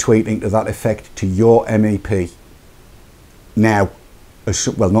need to be tweeting to that effect to your MEP. Now,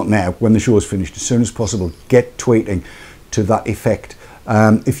 well, not now, when the show is finished, as soon as possible, get tweeting to that effect.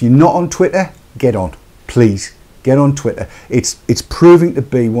 If you're not on Twitter, get on, please. Get on Twitter. It's proving to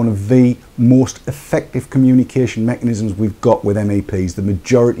be one of the most effective communication mechanisms we've got with MEPs. The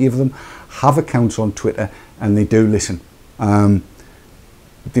majority of them have accounts on Twitter and they do listen.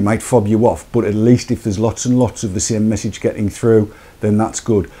 They might fob you off, but at least if there's lots and lots of the same message getting through, then that's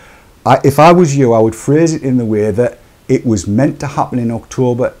good. If I was you, I would phrase it in the way that it was meant to happen in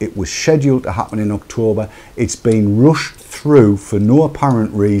October, it was scheduled to happen in October, it's been rushed through for no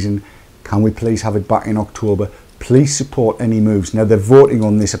apparent reason. Can we please have it back in October? Please support any moves. Now they're voting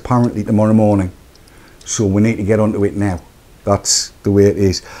on this apparently tomorrow morning, so we need to get onto it now. That's the way it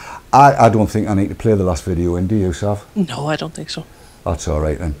is. I don't think I need to play the last video in, do you, Sav? No, I don't think so. That's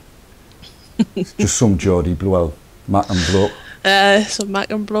alright then. Just some Geordie, well, Mac and Bloke. Some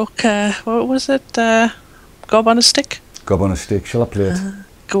Mac and Bloke, what was it? Gob on a stick? Gob on a stick. Shall I play it?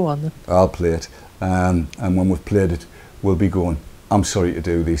 Go on then. I'll play it. And when we've played it, we'll be going. I'm sorry to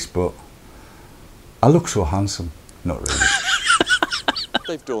do this, but I look so handsome. Not really.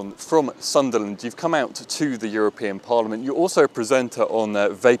 Dave Dawn, from Sunderland, you've come out to the European Parliament. You're also a presenter on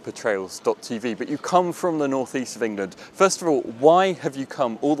vaportrails.tv, but you come from the northeast of England. First of all, why have you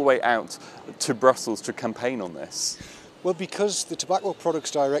come all the way out to Brussels to campaign on this? Well, because the Tobacco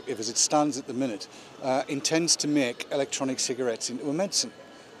Products Directive, as it stands at the minute, intends to make electronic cigarettes into a medicine.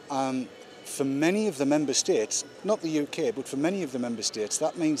 For many of the member states, not the UK, but for many of the member states,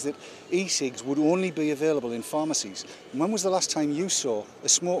 that means that e-cigs would only be available in pharmacies. And when was the last time you saw a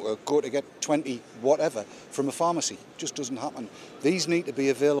smoker go to get 20 whatever from a pharmacy? It just doesn't happen. These need to be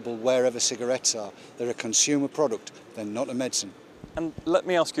available wherever cigarettes are. They're a consumer product, they're not a medicine. And let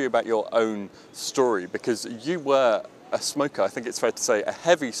me ask you about your own story, because you were a smoker, I think it's fair to say a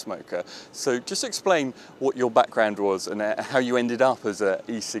heavy smoker. So just explain what your background was and how you ended up as an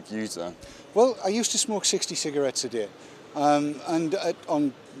e-cig user. Well, I used to smoke 60 cigarettes a day. And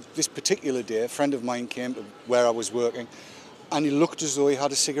on this particular day, a friend of mine came to where I was working and he looked as though he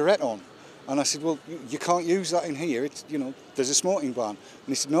had a cigarette on. And I said, well, you can't use that in here. It's, you know, there's a smoking ban. And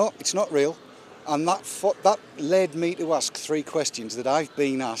he said, no, it's not real. And that led me to ask 3 questions that I've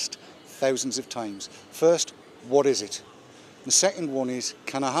been asked thousands of times. First, what is it? The second one is,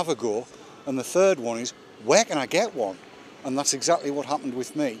 can I have a go? And the third one is, where can I get one? And that's exactly what happened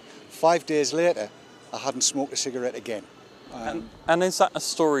with me. 5 days later, I hadn't smoked a cigarette again. And is that a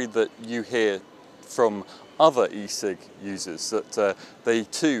story that you hear from other e-cig users, that they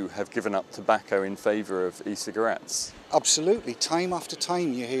too have given up tobacco in favour of e-cigarettes? Absolutely. Time after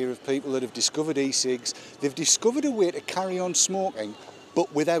time you hear of people that have discovered e-cigs. They've discovered a way to carry on smoking,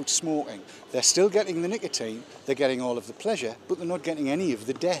 but without smoking. They're still getting the nicotine, they're getting all of the pleasure, but they're not getting any of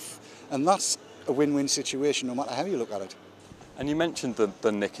the death. And that's a win-win situation no matter how you look at it. And you mentioned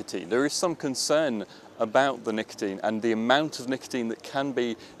the nicotine. There is some concern about the nicotine and the amount of nicotine that can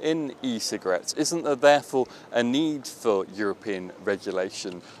be in e-cigarettes. Isn't there therefore a need for European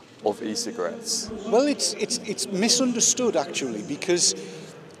regulation of e-cigarettes? Well, it's misunderstood actually, because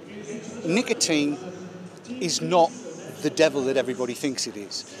nicotine is not the devil that everybody thinks it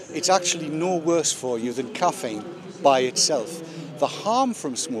is. It's actually no worse for you than caffeine by itself. The harm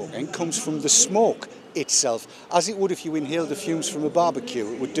from smoking comes from the smoke itself. As it would if you inhaled the fumes from a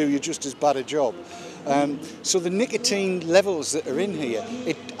barbecue, it would do you just as bad a job. So the nicotine levels that are in here,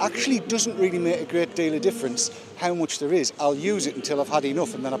 it actually doesn't really make a great deal of difference how much there is. I'll use it until I've had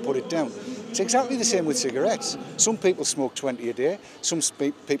enough and then I put it down. It's exactly the same with cigarettes. Some people smoke 20 a day, some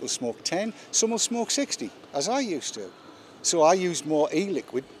people smoke 10, some will smoke 60, as I used to. So I use more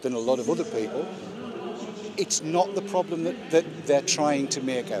e-liquid than a lot of other people. It's not the problem that they're trying to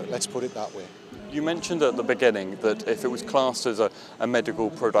make out, let's put it that way. You mentioned at the beginning that if it was classed as a medical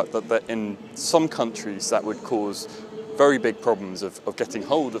product, that in some countries that would cause very big problems of getting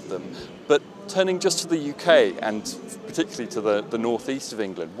hold of them. But Turning just to the UK and particularly to the northeast of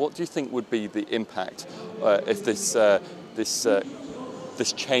England, what do you think would be the impact if this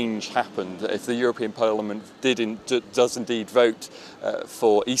change happened, if the European Parliament does indeed vote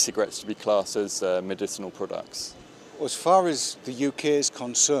for e-cigarettes to be classed as medicinal products? As far as the UK is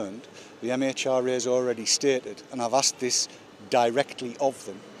concerned, the MHRA has already stated, and I've asked this directly of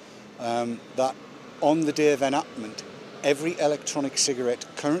them, that on the day of enactment, every electronic cigarette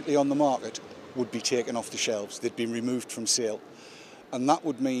currently on the market would be taken off the shelves. They'd been removed from sale. And that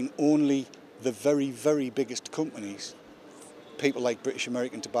would mean only the very, very biggest companies, people like British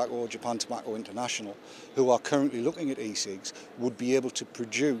American Tobacco or Japan Tobacco International, who are currently looking at e-cigs, would be able to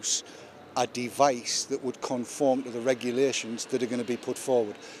produce a device that would conform to the regulations that are going to be put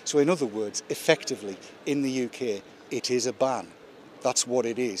forward. So in other words, effectively, in the UK, it is a ban. That's what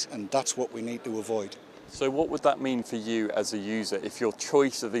it is, and that's what we need to avoid. So what would that mean for you as a user if your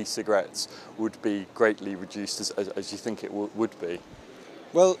choice of e-cigarettes would be greatly reduced as you think it would be?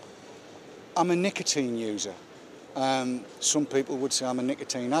 Well, I'm a nicotine user. Some people would say I'm a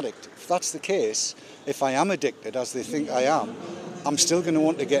nicotine addict. If that's the case, if I am addicted, as they think I am, I'm still going to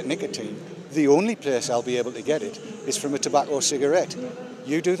want to get nicotine. The only place I'll be able to get it is from a tobacco cigarette.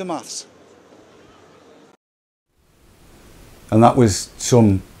 You do the maths. And that was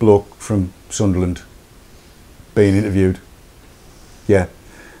some bloke from Sunderland being interviewed. Yeah.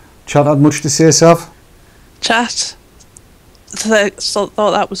 Chat had much to say, Sav? Chat thought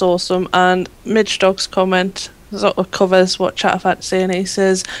that was awesome, and Midge Dog's comment sort of covers what Chat have had to say, and he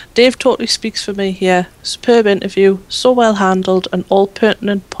says, Dave totally speaks for me here. Superb interview, so well handled, and all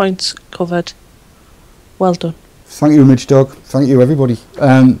pertinent points covered. Well done. Thank you, Midge Dog. Thank you, everybody.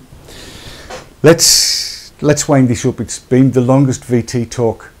 Let's wind this up. It's been the longest VT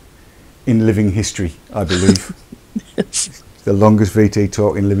talk in living history, I believe. Yes. The longest VT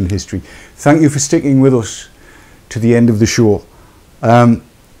talk in living history. Thank you for sticking with us to the end of the show.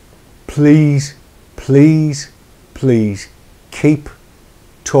 Please, please, please keep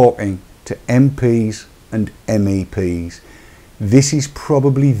talking to MPs and MEPs. This is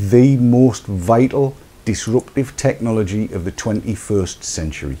probably the most vital disruptive technology of the 21st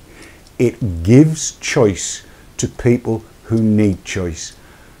century. It gives choice to people who need choice.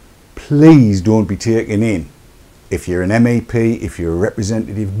 Please don't be taken in. If you're an MEP, if you're a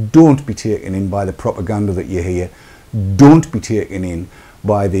representative, don't be taken in by the propaganda that you hear. Don't be taken in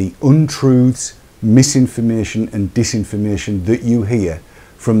by the untruths, misinformation and disinformation that you hear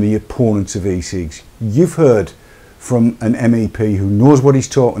from the opponents of e-cigs. You've heard from an MEP who knows what he's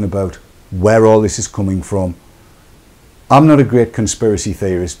talking about, where all this is coming from. I'm not a great conspiracy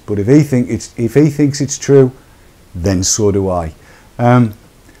theorist, but if he thinks it's true, then so do I.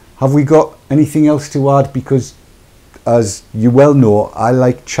 Have we got anything else to add? Because as you well know, I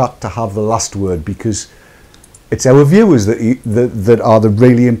like Chat to have the last word, because it's our viewers that are the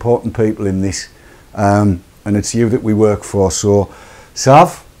really important people in this, and it's you that we work for. So,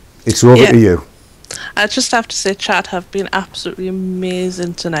 Sav, it's over to you. I just have to say, Chat have been absolutely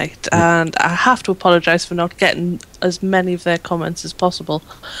amazing tonight, and I have to apologise for not getting as many of their comments as possible.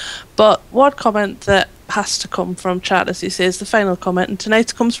 But one comment that has to come from Chat, as he says, the final comment, and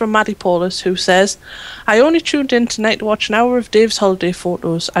tonight comes from Maddie Paulus, who says, I only tuned in tonight to watch an hour of Dave's holiday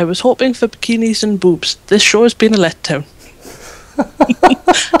photos. I was hoping for bikinis and boobs. This show has been a letdown.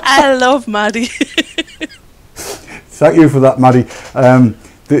 I love Maddie. Thank you for that, Maddie.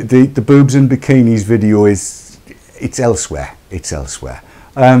 The boobs and bikinis video it's elsewhere. It's elsewhere.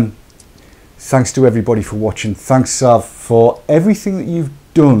 Thanks to everybody for watching. Thanks, Sav, for everything that you've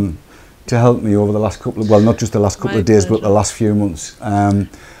done to help me over the last couple of, well, not just the last couple of days, but the last few months. I'm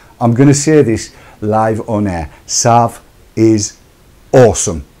going to say this live on air. Sav is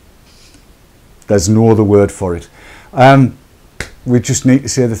awesome. There's no other word for it. We just need to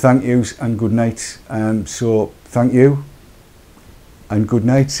say the thank yous and good nights. So thank you and good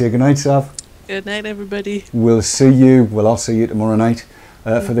night. Say good night, Sav. Good night, everybody. We'll see you. Well, I'll see you tomorrow night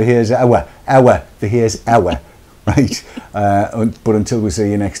for the Here's Hour. The Here's Hour. Right. But until we see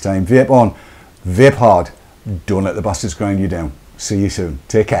you next time, vape on, vape hard. Don't let the bastards grind you down. See you soon.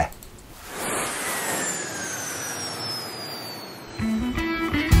 Take care.